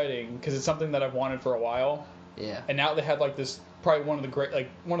super exciting because it's something that I've wanted for a while. Yeah. And now they have like this probably one of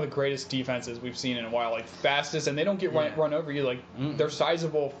the greatest defenses we've seen in a while, like fastest, and they don't get run over you. Like they're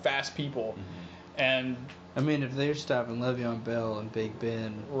sizable, fast people, and I mean, if they're stopping Le'Veon Bell and Big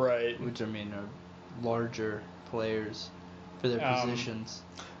Ben, right. which I mean are larger players for their positions.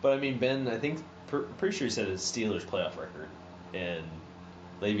 But I mean, Ben, I think pretty sure he said it's Steelers playoff record, and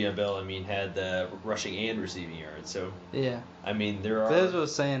Le'Veon Bell, I mean, had the rushing and receiving yards. So Yeah. I mean, there are. That's what I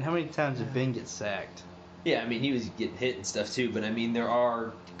was saying. How many times did Ben get sacked? Yeah, I mean, he was getting hit and stuff too, but I mean, there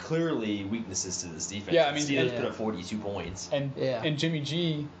are clearly weaknesses to this defense. Yeah, I mean, the Steelers yeah. put up 42 points. And Yeah. and Jimmy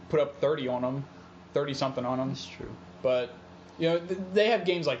G put up 30 on them, 30 something on them. That's true. But you know they have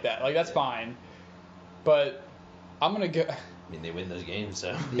games like that. Like that's fine. But I'm gonna go. I mean, they win those games,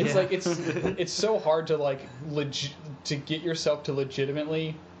 so. It's Yeah. like it's so hard to like to get yourself to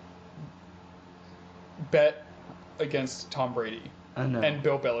legitimately bet against Tom Brady I know. and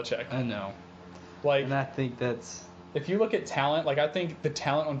Bill Belichick. I know. Like And I think that's. if you look at talent, like I think the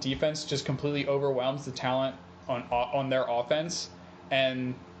talent on defense just completely overwhelms the talent on their offense,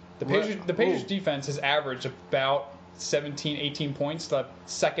 and the Patriots Ooh. defense has averaged about 17, 18 points the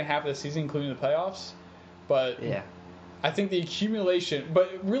second half of the season, including the playoffs. But Yeah. I think the accumulation,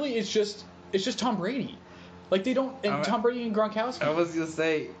 but really it's just Tom Brady. Like they don't, and Alright. Tom Brady and Gronkowski. I was gonna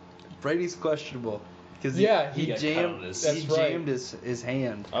say, Brady's questionable because Yeah, he he got cut jammed on his- he That's right. jammed his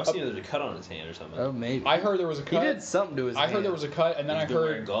hand. I've seen there's a cut on his hand or something. Oh, maybe. I heard there was a he cut. did something to his I hand. heard there was a cut, and then He's I been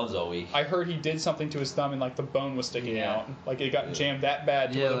wearing heard gloves all week. he did something to his thumb, and like the bone was sticking Yeah. out. Like it got jammed that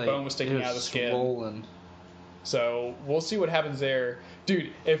bad to where the bone was sticking it out of the skin. Swollen. So we'll see what happens there,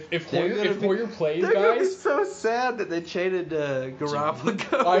 dude. If They're Hoyer, gonna if be- Hoyer plays, They're gonna be guys, so sad that they traded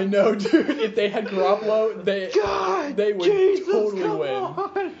Garoppolo. I know, dude. If they had Garoppolo, God, they would Jesus, totally come win.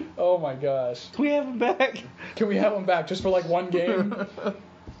 on. Oh my gosh, We have him back. can we have him back just for like one game?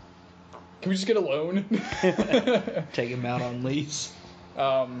 Can we just get a loan? Take him out on lease.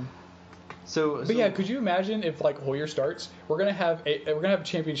 So, But yeah, could you imagine if like Hoyer starts? We're gonna have a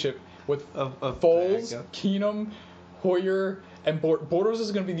championship with of Foles, backup. Keenum, Hoyer, and Bortles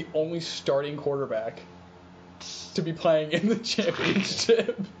is gonna be the only starting quarterback to be playing in the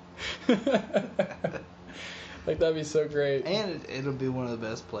championship. Like that'd be so great. And it'll be one of the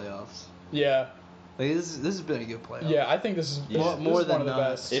best playoffs. Yeah, Like this has been a good playoff. Yeah, I think this is Yeah. this More is than one of the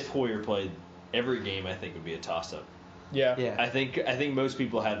not. best. If Hoyer played every game, I think it would be a toss-up. Yeah. Yeah. I think most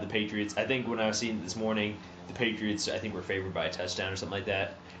people had the Patriots. I think when I was seeing it this morning, the Patriots I think were favored by a touchdown or something like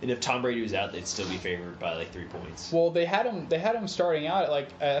that. And if Tom Brady was out, they'd still be favored by like 3 points. Well, they had him starting out at like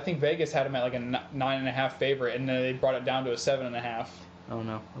I think Vegas had him at like a 9.5 favorite, and then they brought it down to a 7.5. Oh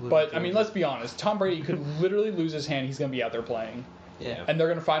no. But I mean, let's be honest. Tom Brady could literally lose his hand. He's going to be out there playing, Yeah. and they're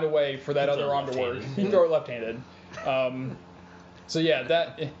going to find a way for that He other throw it arm to work. left-handed. He can throw it left-handed. So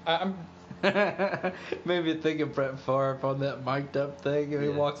yeah, I'm Maybe think of Brett Favre on that mic'd up thing, and he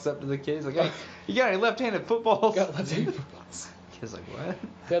Yeah. walks up to the kid. He's like, "Hey, you got any left-handed footballs?" got left-handed footballs. Kid's like, "What?"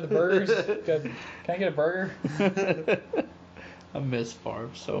 Got the burgers. Can I get a burger? I miss Favre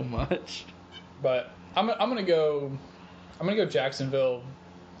so much. But I'm gonna go Jacksonville.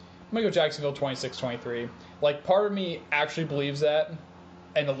 I'm gonna go Jacksonville 26-23. Like part of me actually believes that,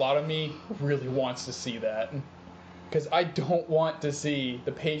 and a lot of me really wants to see that, because I don't want to see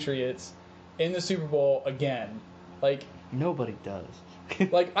the Patriots in the Super Bowl again. Like Nobody does.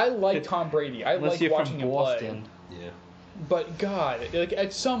 I like Tom Brady. I Unless like you're watching from him Boston. play. Yeah. But God, like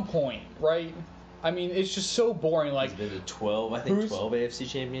at some point, right? I mean, it's just so boring. Like He's been to 12, I think Who's- 12 AFC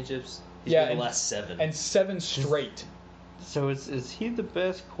championships. He's Yeah, been and- the last 7. and 7 straight. So is he the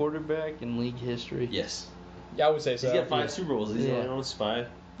best quarterback in league history? Yes. Yeah, I would say so. He's got 5 Super Bowls. He's Yeah. the only one with 5.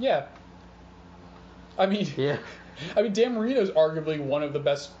 Yeah. I mean, Yeah. Dan Marino's arguably one of the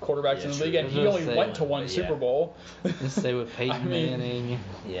best quarterbacks Yeah, in the true. league, and I was he gonna only say went to one, one but Super yeah. Bowl. Let's stay with Peyton I mean- Manning.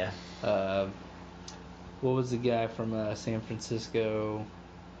 Yeah. What was the guy from San Francisco?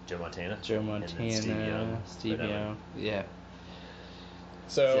 Joe Montana. Joe And Montana. then Steve Young. Steve But, Young. Yeah.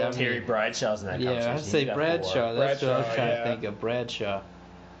 So Yeah, I mean- Terry Bradshaw's in that Yeah, conversation. I'd He's say got Bradshaw. 4. That's what I was Bradshaw, trying yeah. to think of. Bradshaw.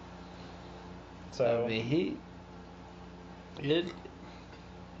 so I mean,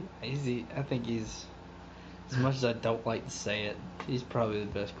 I think he's, as much as I don't like to say it, he's probably the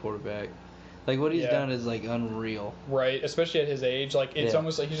best quarterback. Like, what he's Yeah. done is, like, unreal. right, especially at his age, like it's Yeah.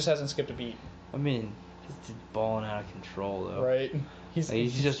 almost like he just hasn't skipped a beat. I mean, he's just balling out of control, though. Right? Like,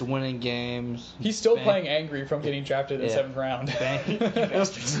 he's just winning games. he's still Bang- playing angry from getting drafted in the Yeah. 7th round. Bang.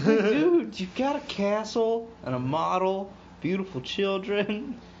 Dude, you've got a castle and a model, beautiful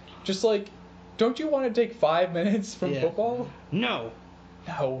children. Just like, don't you want to take 5 minutes from Yeah. football? No.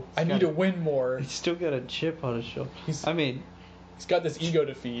 No, I He's need to got- win more. He's still got a chip on his shoulder. He's- I mean, He's got this ego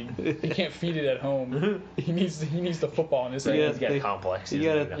to feed. He can't feed it at home. He needs the football in his Yeah. hand. He's got a complex. you He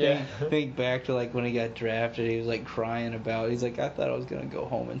gotta doesn't think, even know. Yeah. think back to like when he got drafted. He was like crying about. He's like, I thought I was gonna go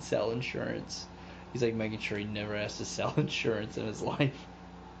home and sell insurance. He's like making sure he never has to sell insurance in his life.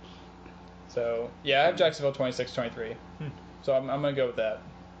 So yeah, I have Jacksonville 26-23. So I'm gonna go with that.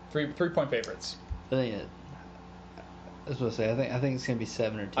 3-point favorites. I think it. That's what I say. I think it's gonna be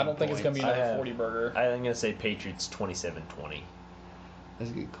 7 or 10. I don't think it's gonna be points. another I have- 40 burger. I'm gonna say Patriots 27-20. That's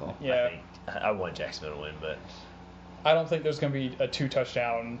a good call. Yeah. I want Jacksonville to win, but I don't think there's gonna be a 2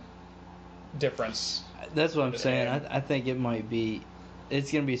 touchdown difference. That's what I'm Yeah. saying. I think it might be.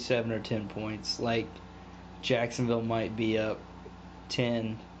 It's gonna be 7 or 10 points. Like Jacksonville might be up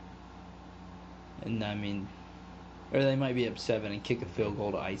 10, and I mean, or they might be up 7 and kick a field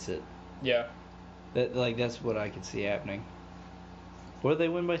goal to ice it. Yeah. That's what I could see happening. Or they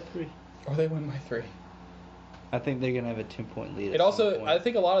win by 3. Or they win by 3. I think they're gonna have a 10-point lead. at It some also, point. I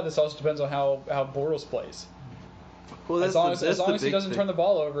think a lot of this also depends on how Bortles plays. Well, As long as he doesn't turn the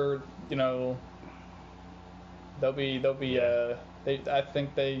ball over, they'll be. I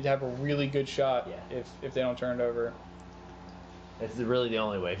think they have a really good shot Yeah. if they don't turn it over. it's really the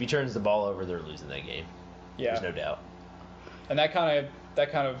only way. If he turns the ball over, they're losing that game. Yeah. There's no doubt. And that kind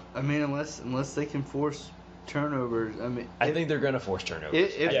of I mean, unless they can force turnovers. I mean, I think they're going to force turnovers.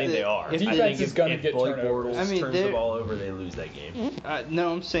 If I think the- they are. if I defense think is gonna if get Blake turnovers. Bortles I mean, turns the they're- ball over, they lose that game.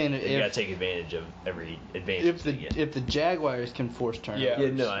 no, I'm saying You got if to take advantage of every advantage if they get. the Jaguars can force turnovers. Yeah.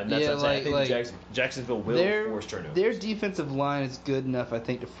 Yeah, no, and that's what I'm saying. I think Jacksonville will force turnovers. their defensive line is good enough, I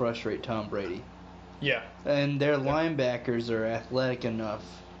think, to frustrate Tom Brady, yeah. and their linebackers are athletic enough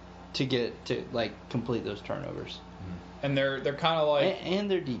to complete those turnovers, And they're kind of like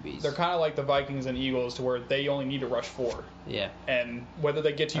and their DBs. they're kind of like the Vikings and Eagles, to where they only need to rush 4, yeah, and whether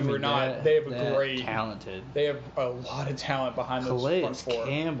they get to I you mean, or not, that- they have a that great. talented. They have a lot of talent behind those front Calais 4.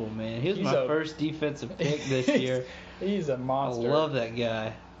 Campbell, man, he was He's my a- first defensive pick this year. He's a I monster. love that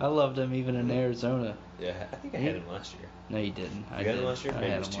guy. I loved him even in Arizona. Yeah, I think I had him last year. No, you didn't. I You had him did. last year? I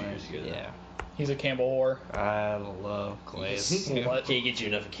Maybe had it was him 2 years last- ago then. Yeah. He's a Campbell whore. I love Calais. Slut. Can't get you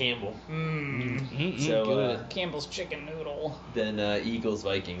enough of Campbell. Mmm. So, good. Campbell's chicken noodle. Then Eagles,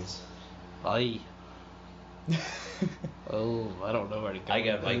 Vikings. Aye. Oh, I don't know where to go. I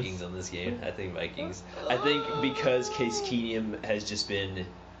got with this. Vikings on this game. I think Vikings. I think because Case Keenum has just been,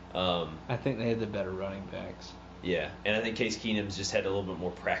 I think they had the better running backs. yeah, and I think Case Keenum's just had a little bit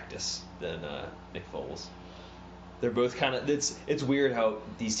more practice than Nick Foles. They're both kind of. It's weird how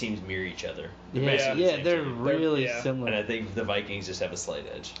these teams mirror each other. They're basically the Yeah, same they're team. really yeah. similar. And I think the Vikings just have a slight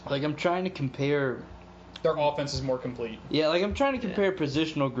edge. Like I'm trying to compare. Their offense is more complete. Yeah, like I'm trying to compare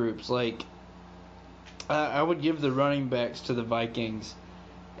positional groups. Like I would give the running backs to the Vikings,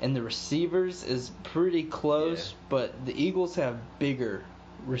 and the receivers is pretty close. Yeah. But the Eagles have bigger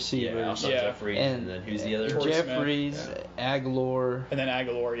receivers. Yeah, Alshon Yeah. Jeffrey, and then who's the other? Torrey Smith. Jeffries, Aguilar. And then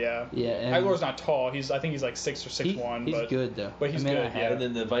Aguilar, yeah. Yeah, and Aguilar's not tall. I think he's like 6 or 6'1", he's but good though. but he's I mean, good, I have- yeah. And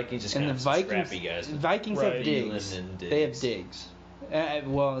then the Vikings just And kind the of Vikings, scrappy guys. Vikings Right. have Diggs. Thielen and They have Diggs. Diggs.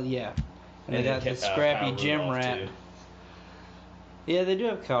 Well, yeah. And they got the scrappy Kyle gym Rudolph, rat. too. Yeah, they do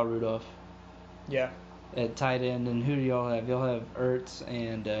have Kyle Rudolph yeah. at tight end. And who do y'all have? Y'all have Ertz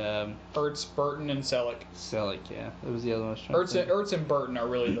and Ertz, Burton, and Selleck. Selleck. Yeah, that was the other one. I was trying to think. Ertz and Burton are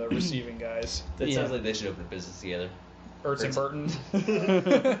really the receiving guys. That Yeah. sounds like they should open a business together. Ertz and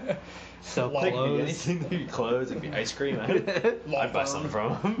Ertz. Burton. So Law- It could be close. anything. It could be clothes. It could be ice cream. Law I'd buy firm. something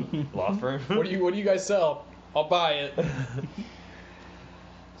from them. Law firm. What do you guys sell? I'll buy it.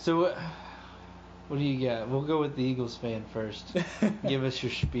 So what do you got? We'll go with the Eagles fan first. Give us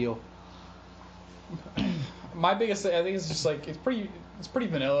your spiel. My biggest thing, I think, is just like it's pretty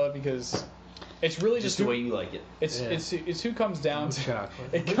vanilla because it's really Just just the way you like it. it's who comes down No to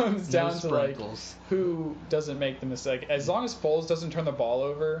chocolate. it comes No down to like sprinkles. who doesn't make the mistake. As long as Foles doesn't turn the ball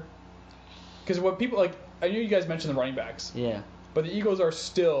over, because what people like, I knew you guys mentioned the running backs, Yeah. but the Eagles are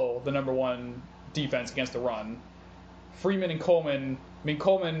still the number one defense against the run. Freeman and Coleman. I mean,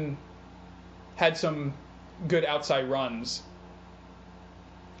 Coleman had some good outside runs,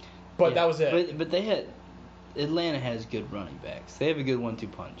 but Yeah. that was it. But they had Atlanta has good running backs. They have a good 1-2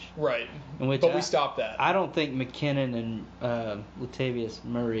 punch. Right. In which But we stopped that. I don't think McKinnon and Latavius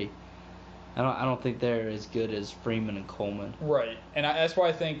Murray. I don't think they're as good as Freeman and Coleman. Right, and that's why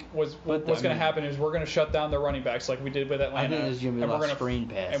I think what's But, going I to mean- happen is we're going to shut down the running backs like we did with Atlanta. I think there's going to be a and lot we're of gonna- screen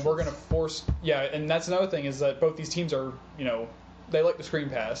passes. And we're going to force, and that's another thing is that both these teams are, they like the screen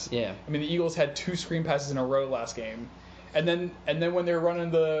pass. Yeah. I mean, the Eagles had 2 screen passes in a row last game, and then when they were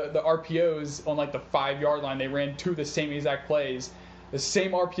running the RPOs on like the 5-yard line, they ran 2 of the same exact plays, the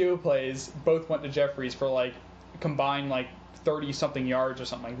same RPO plays. Both went to Jeffries for like combined like 30 something yards or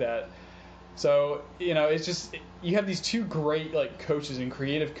something like that. So, it's just, you have these 2 great, like, coaches and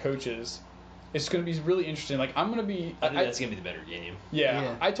creative coaches. It's going to be really interesting. Like, I'm going to be... I think that's gonna be the better game.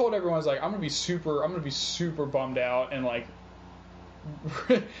 Yeah. I told everyone, I was like, I'm going to be super bummed out and, like,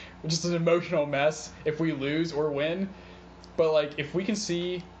 just an emotional mess if we lose or win. But, like, if we can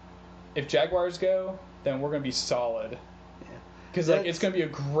see, if Jaguars go, then we're going to be solid. Because, like, it's going to be a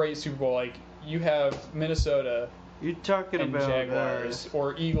great Super Bowl. Like, you have Minnesota... You're talking and about Jaguars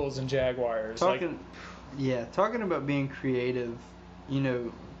or Eagles and Jaguars. talking about being creative.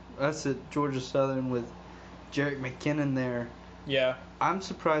 Us at Georgia Southern with Jerick McKinnon there. Yeah. I'm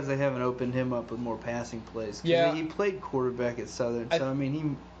surprised they haven't opened him up with more passing plays. 'Cause Yeah. he played quarterback at Southern, so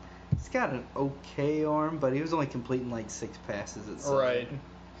he's got an okay arm, but he was only completing like 6 passes at Southern. Right.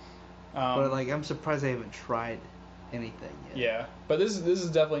 But I'm surprised they haven't tried anything yet. Yeah, but this is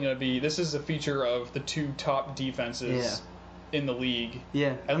definitely going to be, this is a feature of the 2 top defenses in the league.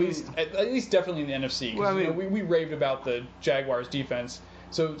 Yeah. At least definitely in the NFC. 'Cause, Well, we raved about the Jaguars defense.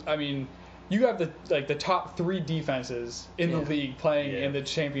 So you have the top 3 defenses in the league playing in the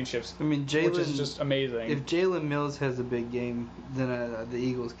championships. Which is just amazing. If Jalen Mills has a big game, then the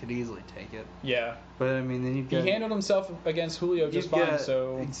Eagles could easily take it. Yeah. But then you've He got handled himself against Julio just you've fine. got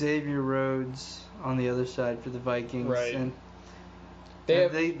So Xavier Rhodes on the other side for the Vikings, Right. and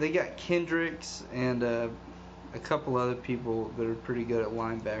they got Kendricks and a couple other people that are pretty good at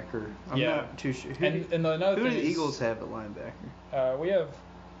linebacker. I'm Yeah. not too sure. and another Who thing do the is, Eagles have at linebacker? we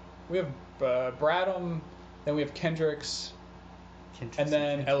have Bradham, then we have Kendricks, Kendricks and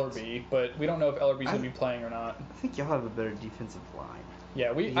then Kendricks. Ellerby, but we don't know if Ellerby's going to be playing or not. I think y'all have a better defensive line.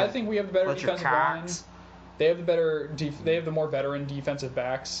 Yeah, You I got think we have the better Fletcher defensive line. Cox. They have the better they have the more veteran defensive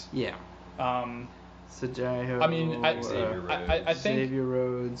backs. Yeah. Sajayo. I mean, Xavier I think Xavier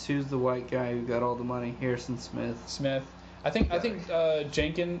Rhodes. Who's the white guy who got all the money? Harrison Smith. Smith. I think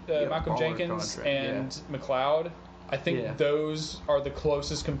Jenkins, Malcolm baller Jenkins, contract, and McLeod. I think those are the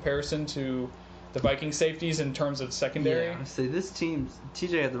closest comparison to the Viking safeties in terms of secondary. Yeah. See, this team.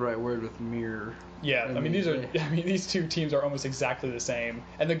 TJ had the right word with mirror. Yeah, I mean these 2 teams are almost exactly the same.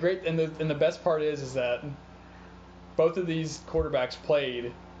 And the best part is that both of these quarterbacks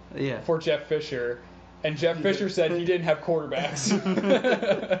played Yeah. for Jeff Fisher, And Jeff Fisher said he didn't have quarterbacks.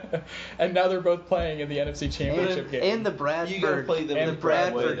 And now they're both playing in the NFC Championship game. And the Bradford. You gotta play them and the the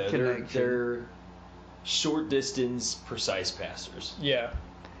right Bradford way, though. connection. They're short distance, precise passers. Yeah.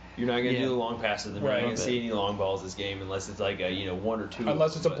 You're not gonna Yeah. do the long passes. We're Right. not gonna see any long balls this game unless it's like a 1 or 2.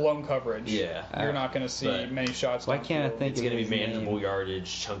 Unless it's a but blown coverage. Yeah. You're not going to see But many shots. Why downfield. can't I think It's of gonna be his name? manageable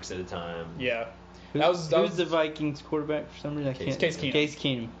yardage, chunks at a time. Yeah. Who's the Vikings quarterback for some reason? I can't. Case Keenum. Case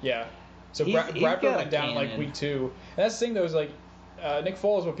Keenum. Yeah. So He's Bradford got a went down in like cannon. week 2. And that's the thing though is like Nick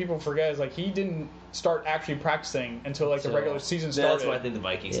Foles, what people forget is like he didn't start actually practicing until like the So, regular season That's started. why I think the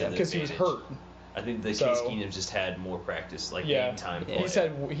Vikings Yeah. had the because he was advantage. hurt. I think the So- Case Keenum just had more practice, like Yeah. game time. Yeah.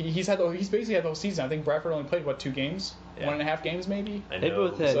 play. He's basically had the whole season. I think Bradford only played 2 games, Yeah. 1.5 games maybe. I They know.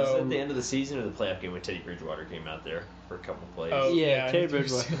 both had- Was So- it at the end of the season or the playoff game when Teddy Bridgewater came out there for a couple plays? Oh Yeah, yeah, Teddy he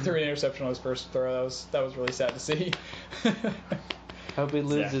Bridgewater. threw an interception on his first throw. That was really sad to see. Hope he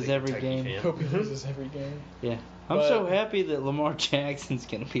loses Exactly, every Kentucky game. fan. Hope he loses every game. Yeah. I'm But- so happy that Lamar Jackson's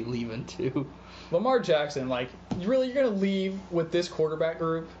gonna be leaving too. Lamar Jackson, like, you're gonna leave with this quarterback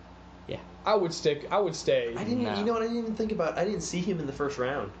group? Yeah. I would stay. I didn't. No. You know what? I didn't even think about. I didn't see him in the first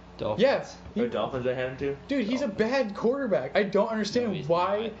round. Dolphins. Yeah, Oh, Dolphins. I had him too. dude, he's a bad quarterback. I don't understand No, he's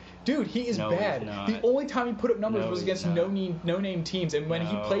why. not. Dude, he is No, he's bad. not. The only time he put up numbers No, was he's against not. no-name teams, and when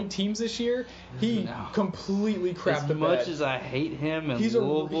he No. played teams this year, he No. completely crapped As the much bed. as I hate him and He's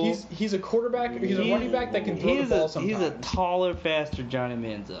Louisville, a quarterback. He's a running back that can throw the ball sometimes. he's a taller, faster Johnny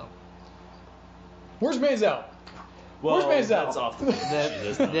Manziel. Where's Manziel? Well, Where's Manziel? that's off the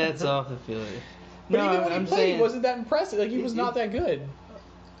field. That's off the field. But No, even when I'm he played, saying, he wasn't that impressive. Like he was not that good.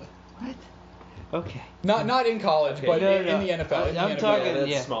 What? Okay. Not in college, Okay. but No, in no. the NFL. in the I'm NFL. talking- Yeah, that's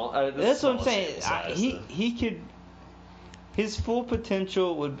yeah. small. That's what I'm small saying. sample size, though. He could. His full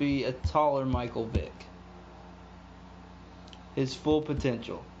potential would be a taller Michael Vick. His full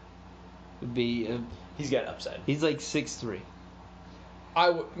potential would be. He's got upside. He's like 6'3". I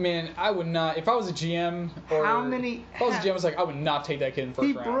would not. If I was a GM, or How many- If I was a GM, I was like, I would not take that kid in first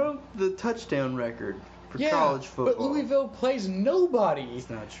He round. broke the touchdown record for yeah, college football. but Louisville plays nobody. It's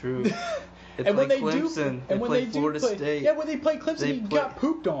not true. They and when play they Clemson. do, They and when play they do Florida play, State. yeah, when they play Clemson, They he play- got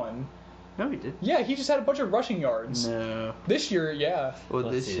pooped on. No, he did. Yeah, he just had a bunch of rushing yards. No. This year, yeah, Well,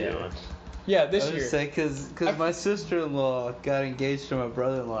 Let's this see that year. one. yeah, I this was year. say because my sister-in-law got engaged to my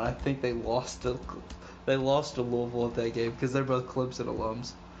brother-in-law. I think they lost to Louisville at that game because they're both Clemson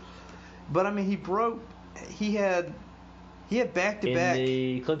alums. But I mean, he had back to In back.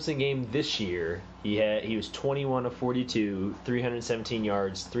 the Clemson game this year, he was 21 of 42, 317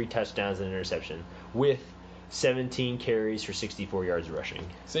 yards, 3 touchdowns and an interception, with 17 carries for 64 yards rushing.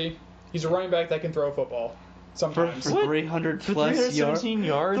 See, he's a running back that can throw a football. For Sometimes. 300 For plus yards. 317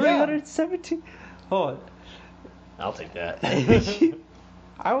 yards? 317. Hold I'll take that. on.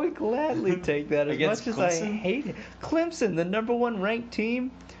 I would gladly take that as Against much as I Clemson? hate it. Clemson, the number 1 ranked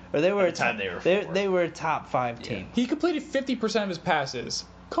team, or they were At the time they were they four. were a top 5 Yeah. team He completed 50% of his passes.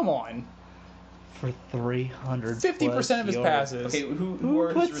 Come on, for 300. 50% of his yards. passes. Okay, Who who are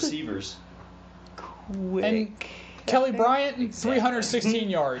his puts it- receivers? Quick. Kelly Bryant, Exactly. 316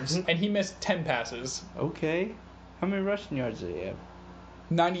 yards, and he missed 10 passes. Okay. How many rushing yards did he have?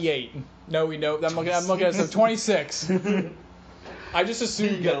 98. No, we know. I'm looking at some 26. I just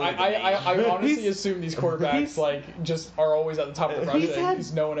assume You that gotta look at the I name. honestly He's- assume these quarterbacks he's- like just are always at the top of the rushing He's had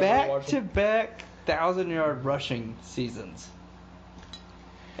because no one ever really watches. back-to-back 1,000-yard rushing seasons.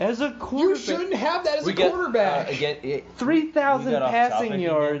 As a You quarterback, shouldn't have that as We a got, quarterback. again, 3,000 we got off passing topic again.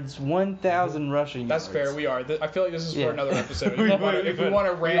 yards, 1,000 rushing That's yards. fair. We are. I feel like this is Yeah. for another episode. We- If we want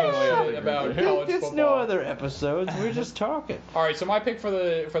to rant Yeah. shit about Yeah. college There's football. no other episodes. We're just talking. All right, so my pick for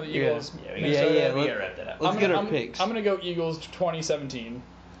the Eagles. Yeah, we Minnesota, yeah, we let- gotta wrap that up. let's get our I'm picks. gonna go Eagles 2017.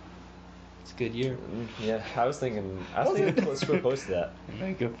 It's a good year. Yeah, I was thinking let's go close to that.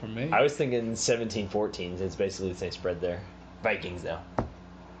 Very good for me. I was thinking 17-14. It's basically the same spread there. Vikings though.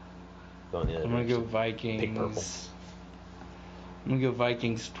 Going the other I'm gonna go direction. Vikings. Pick purple. I'm gonna go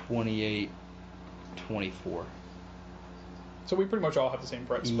Vikings 28-24. So we pretty much all have the same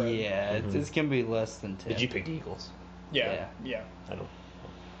spread. Yeah, it's gonna be less than 10. Did you pick the Eagles? Yeah. I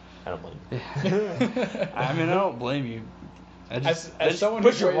don't blame you. I mean, I don't blame you. I just, As someone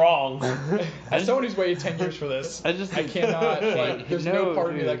But who's you're waited, wrong. as someone who's waited 10 years for this, I just I cannot. Like, there's no part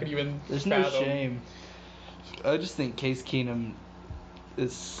of me dude. that could even There's fathom. no shame. I just think Case Keenum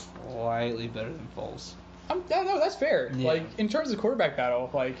is slightly better than Foles. No, that's fair. Yeah. Like in terms of quarterback battle,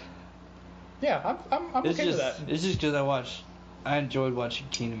 like, yeah, I'm It's okay just, with that. It's just because I enjoyed watching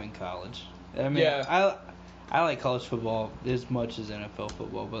Keenum in college. I mean, Yeah. I like college football as much as NFL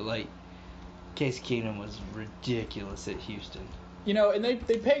football, but like Case Keenum was ridiculous at Houston. and they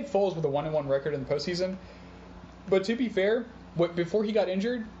pegged Foles with a 1-1 record in the postseason. But to be fair, before he got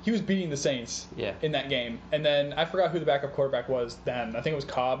injured, he was beating the Saints in that game. And then I forgot who the backup quarterback was then. I think it was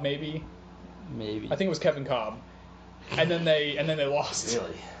Cobb, maybe. Maybe. I think it was Kevin Cobb. And then they lost.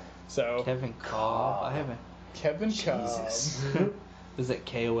 Really? So Kevin Cobb. I haven't. Kevin Jesus. Cobb. Was it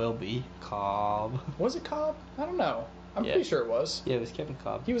KOLB? Cobb. Was it Cobb? I don't know. I'm Yeah. pretty sure it was. Yeah, it was Kevin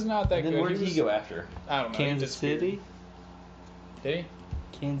Cobb. He was not that And then good. where did he go after? I don't know. Kansas City. Did he?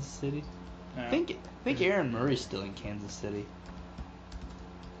 Kansas City. No. I think Aaron Murray's still in Kansas City.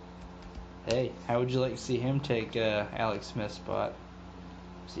 Hey, how would you like to see him take Alex Smith's spot?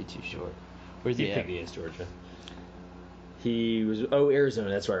 Is he too short? Where's He he picked at? against Georgia. He was Arizona.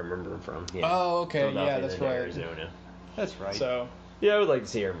 That's where I remember him from. Yeah. Oh, okay. Philadelphia, Yeah, that's then right. Arizona. That's right. So, Yeah, I would like to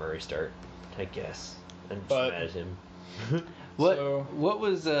see Aaron Murray start. I guess. I'm just But- mad at him. What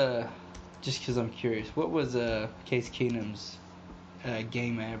was just because I'm curious, what was Case Keenum's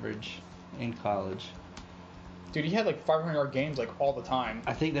game average in college? dude, he had like 500-yard games like all the time.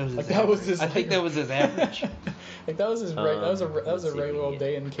 I think that was his Like that average. was his. I think that was his average. Like that was his. That was a let's see if regular we old can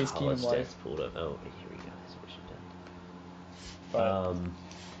day get in Case college Keenum life. stats pulled up. Oh, here we go. That's what you've But done.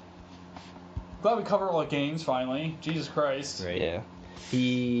 glad we covered all the games finally. Jesus Christ. Right. Yeah.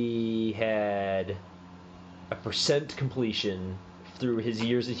 He had a percent completion through his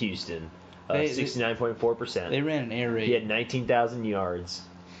years at Houston, They- 69.4%. They ran an air raid. He had 19,000 yards,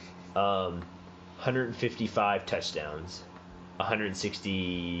 155 touchdowns,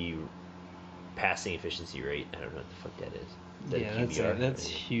 160 passing efficiency rate. I don't know what the fuck that is. Is that Yeah, QBR? that's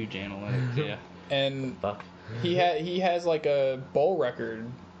huge analytics. Yeah. And Fuck. he has like a bowl record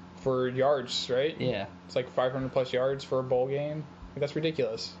for yards, right? Yeah. It's like 500 plus yards for a bowl game. Like, that's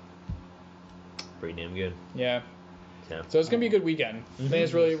ridiculous. Pretty damn good. Yeah. Yeah. So it's gonna be a good weekend. I think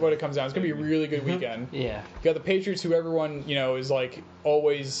that's really what it comes down. It's gonna be a really good weekend. Yeah. You got the Patriots, who everyone is like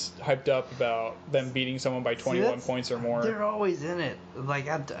always hyped up about them beating someone by 21 that's- points or more. They're always in it. Like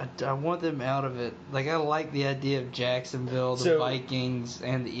I want them out of it. Like I like the idea of Jacksonville, the So- Vikings,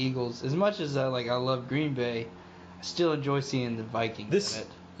 and the Eagles. As much as I love Green Bay, I still enjoy seeing the Vikings This- in it.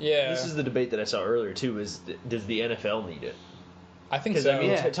 Yeah, This is the debate that I saw earlier too. Is does the NFL need it? I think Because so. I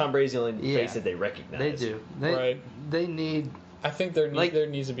mean, Yeah. Tom Brady's the only Yeah. face that they recognize. They do. They Right. they need. I think there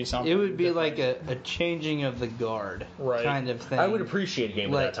needs to be something. It would be different. like a changing of the guard Right. kind of thing. I would appreciate a game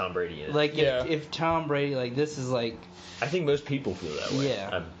Like- without Tom Brady in it. Like Yeah. if Tom Brady this is like. I think most people feel that way.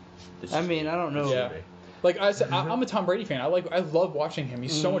 Yeah. This I is- mean I don't know. Yeah. Like I said, I'm a Tom Brady fan. I love watching him.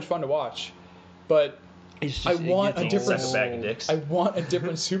 He's so much fun to watch. But It's I just, it want gets a different- old. Suck a bag of dicks. I want a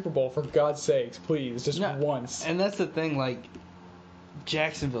different Super Bowl, for God's sakes, please, just No, once. And that's the thing, like,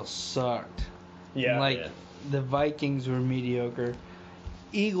 Jacksonville sucked. Yeah. Like, Yeah. the Vikings were mediocre.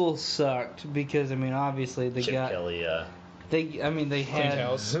 Eagles sucked because, I mean, obviously they Chip got Kelly. they Clean had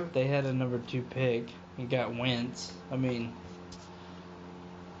house. they had a number 2 pick. You got Wentz. I mean,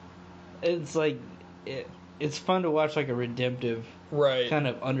 it's like it's fun to watch like a redemptive Right. kind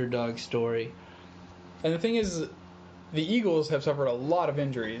of underdog story. And the thing is, the Eagles have suffered a lot of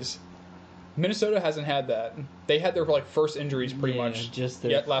injuries. Minnesota hasn't had that. They had their first injuries pretty Yeah, much just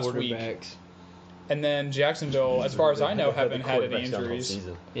their yet last week. quarterbacks. And then Jacksonville, as far as I know, They've had haven't the had any quarterbacks done the whole injuries.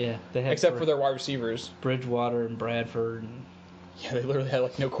 season. Yeah, they had Except for their wide receivers. Bridgewater and Bradford. And, Yeah, they literally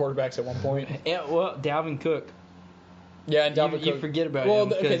had no quarterbacks at one point. yeah, well, Dalvin Cook. Yeah, and Dalvin You Cook. forget about well,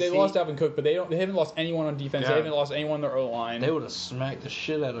 him okay, because they lost Dalvin Cook, but they haven't lost anyone on defense. They Yeah. haven't lost anyone on their O line. They would have smacked the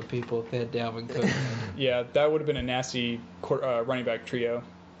shit out of people if they had Dalvin Cook. Yeah, that would have been a nasty running back trio.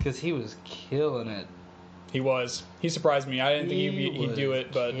 Because he was killing it. He was. He surprised me. I didn't think he'd do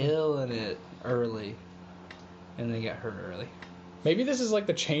it, but killing it early. And then got hurt early. maybe this is like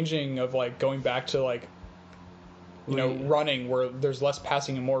the changing of going back to running, where there's less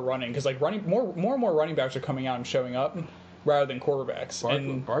passing and more running, because running more and more running backs are coming out and showing up rather than quarterbacks.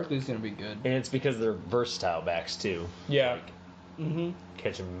 And Barkley's gonna be good. And it's because they're versatile backs too. yeah, Like, Mm-hmm.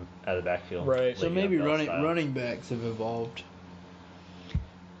 catch them out of the backfield. Right. So Le'Veon maybe Bell style. running backs have evolved.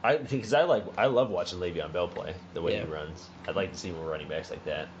 Because I love watching Le'Veon Bell play the way Yeah. he runs. I'd like to see more running backs like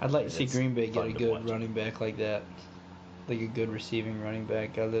that. I'd like to And see it's Green Bay get fun a to good watch. running back like that. Like a good receiving running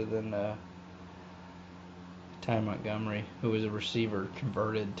back other than Ty Montgomery, who was a receiver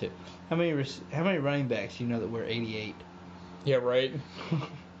converted to. How many running backs you know that wear 88? yeah, right.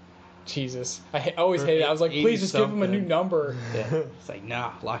 Jesus, I always Or hated it. I was like, 80 please just give him a new something. number. Yeah. It's like,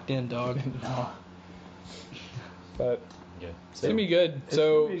 nah, locked in, dog. No. But Yeah. it's gonna be good. It's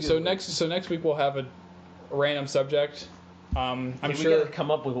So gonna be a good so next week we'll have a random subject. I'm we sure. gotta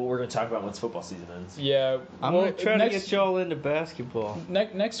come up with what we're gonna talk about once football season ends. Yeah, I'm well, gonna try next, to get y'all into basketball.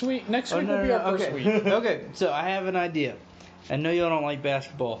 Next week Oh, will be our first okay. week. Okay, so I have an idea. I know y'all don't like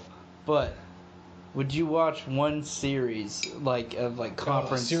basketball, but would you watch one series of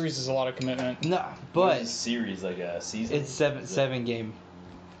conference? Series is a lot of commitment. No, What but is series like a season? it's seven game.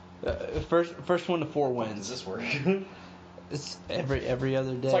 First one to 4 How does wins. this work? It's every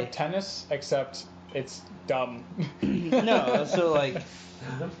other day. It's like tennis, except it's dumb. No, so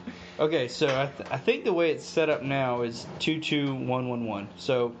okay, so I think the way it's set up now is 2-2-1-1-1.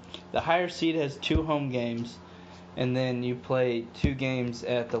 So the higher seed has 2 home games, and then you play 2 games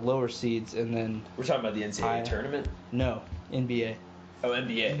at the lower seeds, and then We're talking about the NCAA tournament. no NBA. Oh,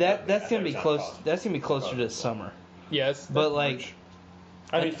 NBA. That's Okay, gonna be I thought it was close. college. That's gonna be closer to summer. Yes, But like,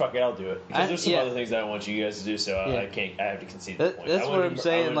 I mean, fuck it, I'll do it because there's some yeah. other things that I want you guys to do, so Yeah. I can't. I have to concede. That- the point. that's I what wanna I'm do-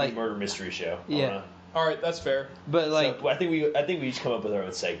 saying, I wanna like- do murder mystery show. Yeah. all right, that's fair. but like, So, I think we each come up with our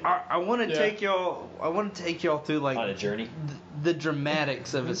own segment I want to Yeah. take y'all. I want to take y'all through like on a journey. the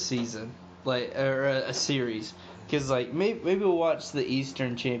dramatics of a season, or a series. Because like maybe we'll watch the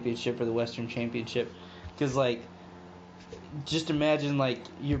Eastern Championship or the Western Championship. Because like, just imagine like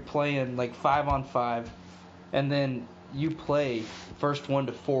you're playing like 5-on-5, and then you play first 1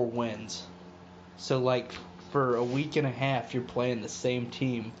 to 4 wins. So like for a week and a half, you're playing the same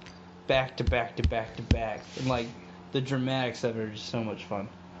team, back to back to back to back, and like the dramatics of it are just so much fun.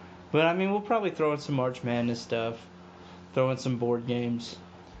 But I mean, we'll probably throw in some March Madness stuff, throw in some board games,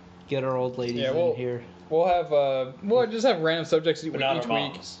 get our old ladies in here. We'll have we'll just have random subjects each But not week. our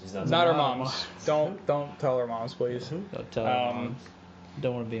moms. He's not Not our Not our moms. Don't tell our moms, please. Don't tell our moms.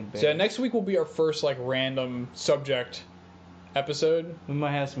 Don't want to be embarrassed. So yeah, next week will be our first like random subject episode. We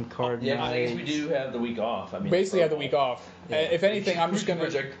might have some card Yeah, I guess we nights. do have the week off. I mean, Basically, Pro have the Bowl. week off. Yeah. If anything, I'm just gonna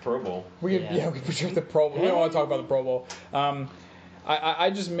project the Pro Bowl. We project the Pro Bowl. We don't want to talk about the Pro Bowl. I'm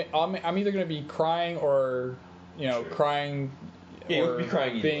either gonna be crying or Sure. crying. Yeah, you'll or be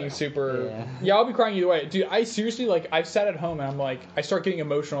crying either being way. super. Yeah. I'll be crying either way, dude. I seriously I've sat at home and I'm like, I start getting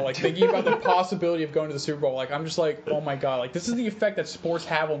emotional, like thinking about the possibility of going to the Super Bowl. Like I'm just like, oh my god, like this is the effect that sports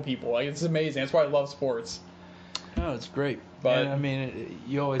have on people. Like it's amazing. That's why I love sports. No, it's great. But- And, I mean,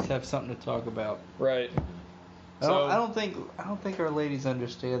 you always have something to talk about. Right. I don't think our ladies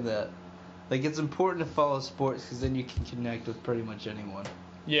understand that. Like, it's important to follow sports because then you can connect with pretty much anyone.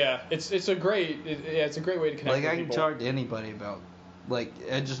 Yeah, it's a great it's a great way to connect. Like, with I can people. talk to anybody about. Like,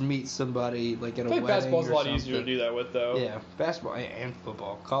 I just meet somebody like at I a feel like wedding basketball's a or lot something. easier to do that with, though. Yeah, basketball and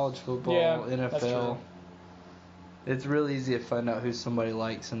football, college football, Yeah, that's NFL. true. It's really easy to find out who somebody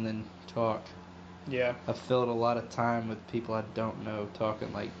likes and then talk. Yeah. I've filled a lot of time with people I don't know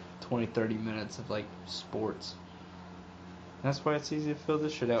talking like 20, 30 minutes of like sports. That's why it's easy to fill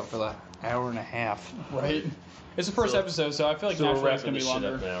this shit out for like an hour and a half. Right. It's the first So- episode, so I feel like So we're naturally it's wrapping gonna be this shit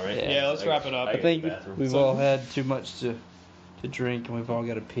longer. up now, right? Yeah, let's wrap it up. I gotta think go to the bathroom. we've So- all had too much to drink and we've all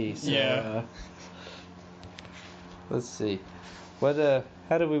got to pee. So, Yeah. let's see.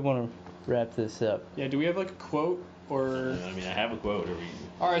 How do we want to wrap this up? Yeah. Do we have like a quote or? I mean, I have a quote.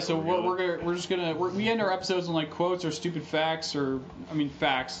 All right, so we end our episodes on like quotes or stupid facts or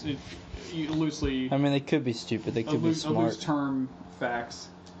facts. Loosely. I mean, they could be stupid. They a could be loose smart. term facts.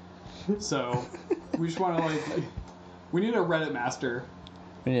 So we just want to we need a Reddit master.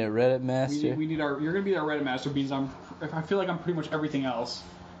 We need a Reddit master. You're gonna be our Reddit master because I feel like I'm pretty much everything else.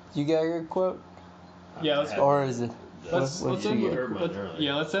 You got your quote? Yeah, let's go. Or is it? Let's what'd end you with get? heard mine earlier.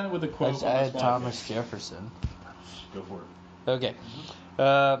 yeah. Let's end with a quote. I on had this one. Thomas Jefferson. Go for it. Okay.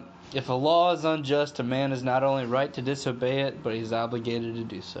 If a law is unjust, a man is not only right to disobey it, but he's obligated to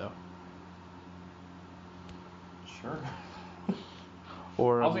do so. Sure.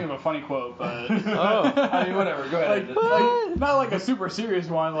 Or I was thinking of a funny quote, but Oh. I mean whatever. Go ahead. What? Not like a super serious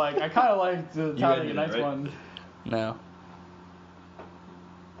one. Like I kind of like the Tyler ended it, nice right? one. no.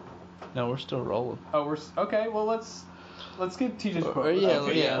 No, we're still rolling. Oh, okay. Well, let's get TJ's quote. Or, yeah,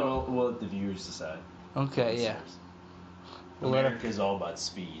 Okay, yeah. We'll let the viewers decide. Okay, yeah. We'll let America is all about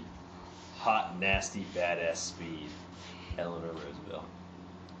speed. Hot, nasty, badass speed. Eleanor Roosevelt.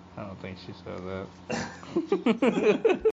 I don't think she said that.